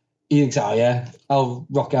Bob. He thinks, "Oh yeah, I'll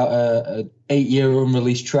rock out a 8-year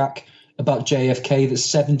unreleased track about JFK that's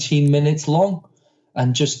 17 minutes long,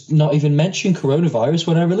 and just not even mention coronavirus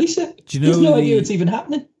when I release it." Do you know? He has no idea it's even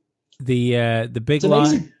happening. The big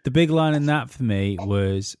line. The big line in that for me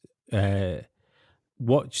was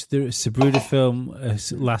watch the Sabruder film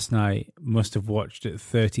last night. Must have watched it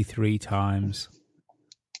 33 times.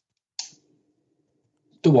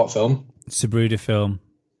 The what film? Sabruder film.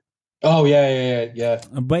 Oh yeah.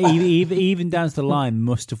 But even down to the line,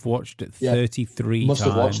 must have watched it 33 must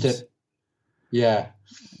times. Have watched it. Yeah.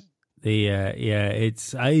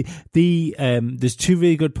 There's two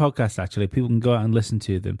really good podcasts actually. People can go out and listen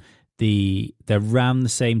to them. They're around the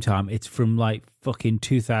same time. It's from like fucking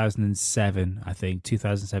 2007, I think,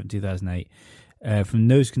 2007, 2008. From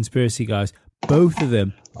those conspiracy guys. Both of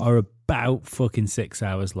them are about fucking 6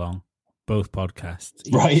 hours long. Both podcasts,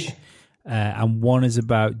 each. Right? And one is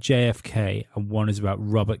about JFK, and one is about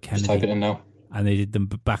Robert Kennedy. Just type it in now. And they did them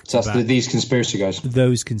back to so back. That's these conspiracy guys.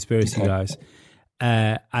 Those conspiracy guys.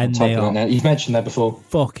 And they are you've mentioned that before.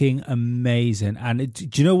 Fucking amazing. And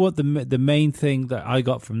do you know what the main thing that I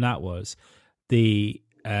got from that was the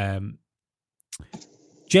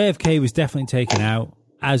JFK was definitely taken out,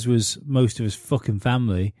 as was most of his fucking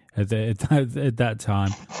family at that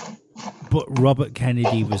time. But Robert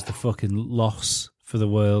Kennedy was the fucking loss for the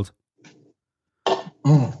world.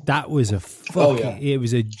 That was it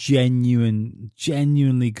was a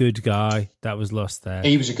genuinely good guy that was lost there.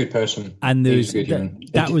 He was a good person. And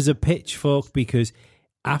that was a pitchfork, because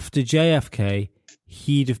after JFK,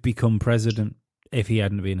 he'd have become president if he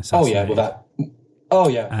hadn't been assassinated. Without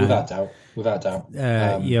doubt.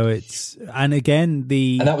 And again,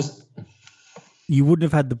 and that was, you wouldn't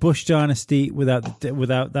have had the Bush dynasty without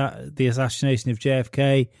the assassination of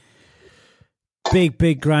JFK.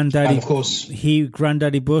 Big granddaddy. And of course,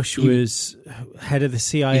 Granddaddy Bush was head of the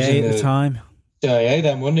CIA at the time. CIA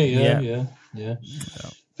then, wasn't he? Yeah.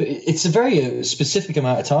 But it's a very specific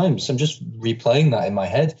amount of time, so I'm just replaying that in my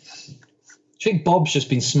head. I think Bob's just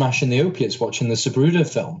been smashing the opiates watching the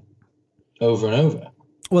Sabruder film over and over.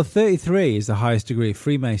 Well, 33 is the highest degree of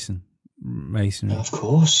Freemasonry. Of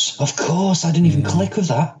course. I didn't even click with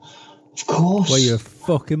that. Of course. Well, you're a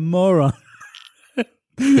fucking moron.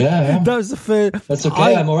 Yeah. That was the first. That's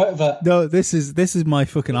okay. I'm all right with that. No, this is my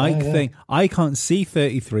fucking Ike thing. I can't see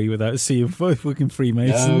 33 without seeing fucking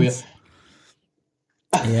Freemasons.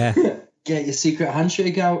 Yeah. Get your secret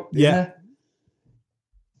handshake out. Yeah.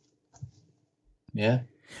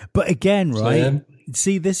 But again, right?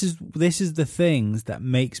 See, this is the things that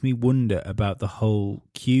makes me wonder about the whole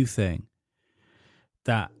Q thing.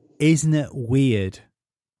 That isn't it weird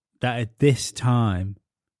that at this time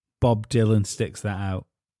Bob Dylan sticks that out?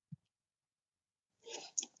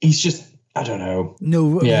 He's just, I don't know.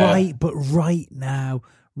 No, right, but right now,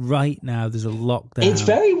 there's a lockdown. It's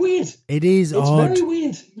very weird. It is odd.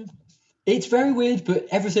 It's very weird, but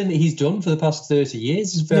everything that he's done for the past 30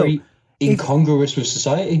 years is very incongruous with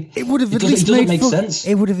society. It would have at least made sense.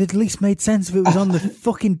 It would have at least made sense if it was on the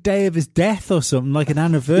fucking day of his death or something, like an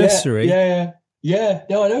anniversary. Yeah.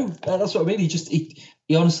 No, I know. That's what I mean.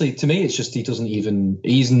 He honestly, to me, it's just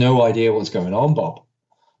he's no idea what's going on, Bob.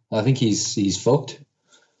 I think he's fucked.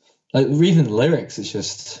 Like, reading the lyrics, it's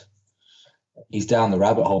just, he's down the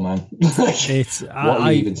rabbit hole, man. What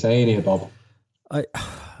are you even saying here, Bob? I've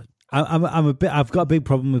got a big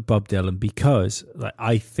problem with Bob Dylan, because like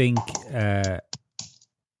I think I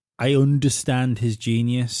understand his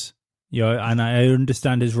genius, and I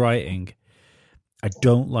understand his writing. I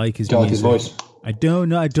don't like his music. His voice. I don't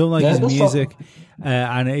like his music,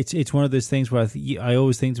 and it's one of those things where I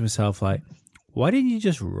always think to myself, like, why didn't you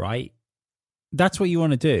just write? That's what you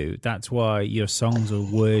want to do. That's why your songs are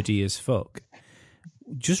wordy as fuck.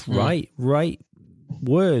 Just write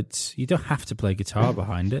words. You don't have to play guitar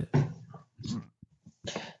behind it.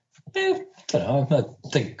 I don't know. I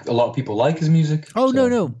think a lot of people like his music. Oh, so.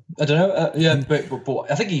 No. I don't know. But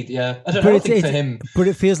I think I don't know. I think for him, but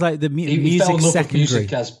it feels like the music secondary.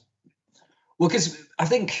 Because I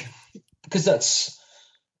think it's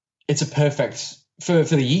a perfect for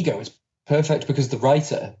the ego. It's perfect because the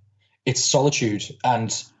writer, it's solitude,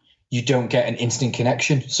 and you don't get an instant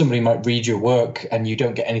connection. Somebody might read your work and you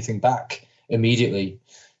don't get anything back immediately.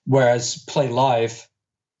 Whereas play live,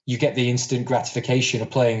 you get the instant gratification of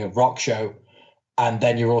playing a rock show, and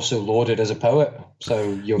then you're also lauded as a poet.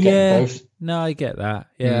 So you're getting both. No, I get that.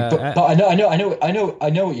 Yeah, but I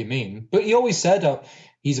know what you mean. But he always said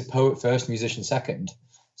he's a poet first, musician second.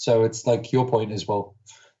 So it's like your point as well.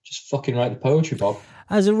 Just fucking write the poetry, Bob.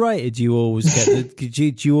 As a writer, do you always get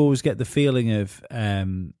do you always get the feeling of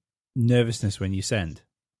nervousness when you send?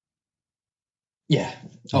 Yeah.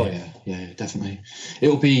 Oh yeah, definitely.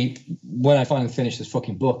 It'll be when I finally finish this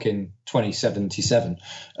fucking book in 2077.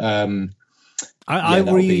 I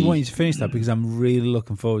really want you to finish that, because I'm really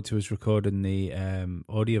looking forward to us recording the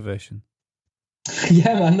audio version.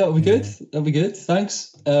 Yeah, man, that'll be good. That'll be good.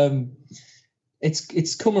 Thanks.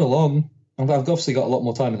 It's coming along. I've obviously got a lot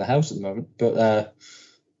more time in the house at the moment, but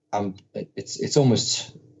it's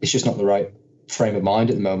just not the right frame of mind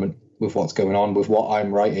at the moment. with what's going on with what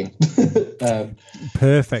I'm writing.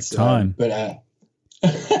 Perfect time. But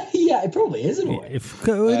yeah, it probably is in a way.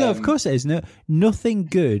 No, of course it is. No, nothing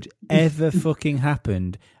good ever fucking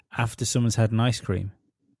happened after someone's had an ice cream.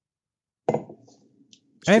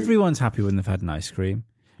 Everyone's happy when they've had an ice cream.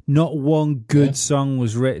 Not one good song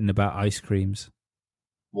was written about ice creams.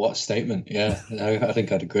 What a statement. Yeah, I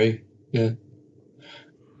think I'd agree. Yeah.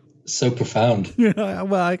 So profound.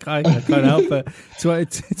 Well, I can't help it.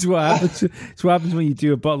 It's what happens. It's what happens when you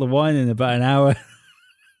do a bottle of wine in about an hour.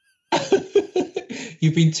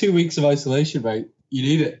 You've been 2 weeks of isolation, mate. You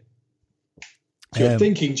need it. It's your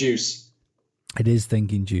thinking juice. It is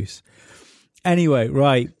thinking juice. Anyway,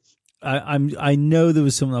 right. I know there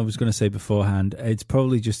was something I was going to say beforehand. It's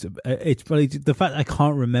probably the fact I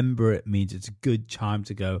can't remember it means it's a good time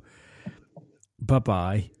to go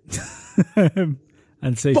bye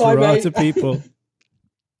and say ta-ra to people.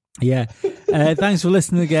 Yeah. Thanks for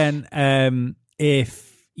listening again.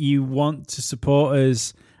 If you want to support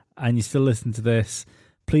us and you still listen to this,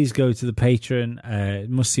 please go to the Patreon,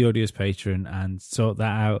 Must See Audio's Patreon, and sort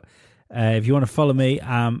that out. If you want to follow me,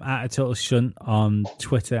 I'm at a total shunt on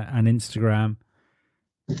Twitter and Instagram.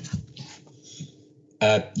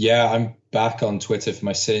 I'm back on Twitter for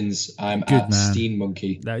my sins. I'm Good at man. Steen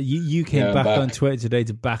Monkey. Now, you came back on Twitter today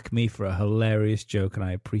to back me for a hilarious joke, and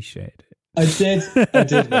I appreciate it. I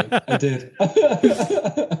did, mate. I did.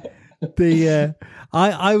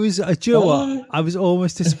 I was. Do you know what? I was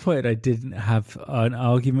almost disappointed I didn't have an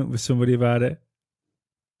argument with somebody about it.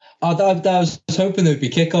 I was hoping there'd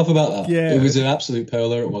be kickoff about that. Yeah. It was an absolute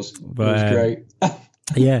pearler. It was great.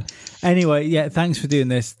 Yeah. Anyway, yeah, thanks for doing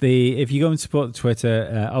this. If you go and support the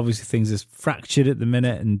Twitter, obviously things are fractured at the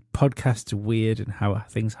minute and podcasts are weird and how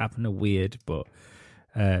things happen are weird, but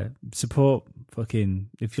support fucking,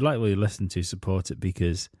 if you like what you listen to, support it,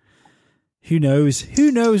 because who knows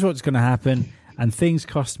what's going to happen, and things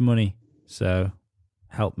cost money. So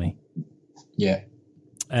help me. Yeah.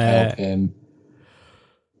 Help him.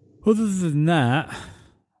 Other than that,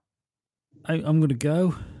 I'm going to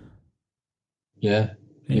go. Yeah,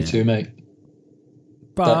 me too, mate.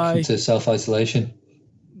 Bye. Back into self-isolation.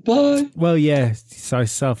 Bye. Well, yeah, so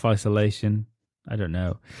self-isolation. I don't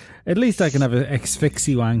know. At least I can have an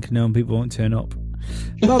ex-fixie wank knowing people won't turn up.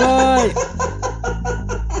 Bye-bye.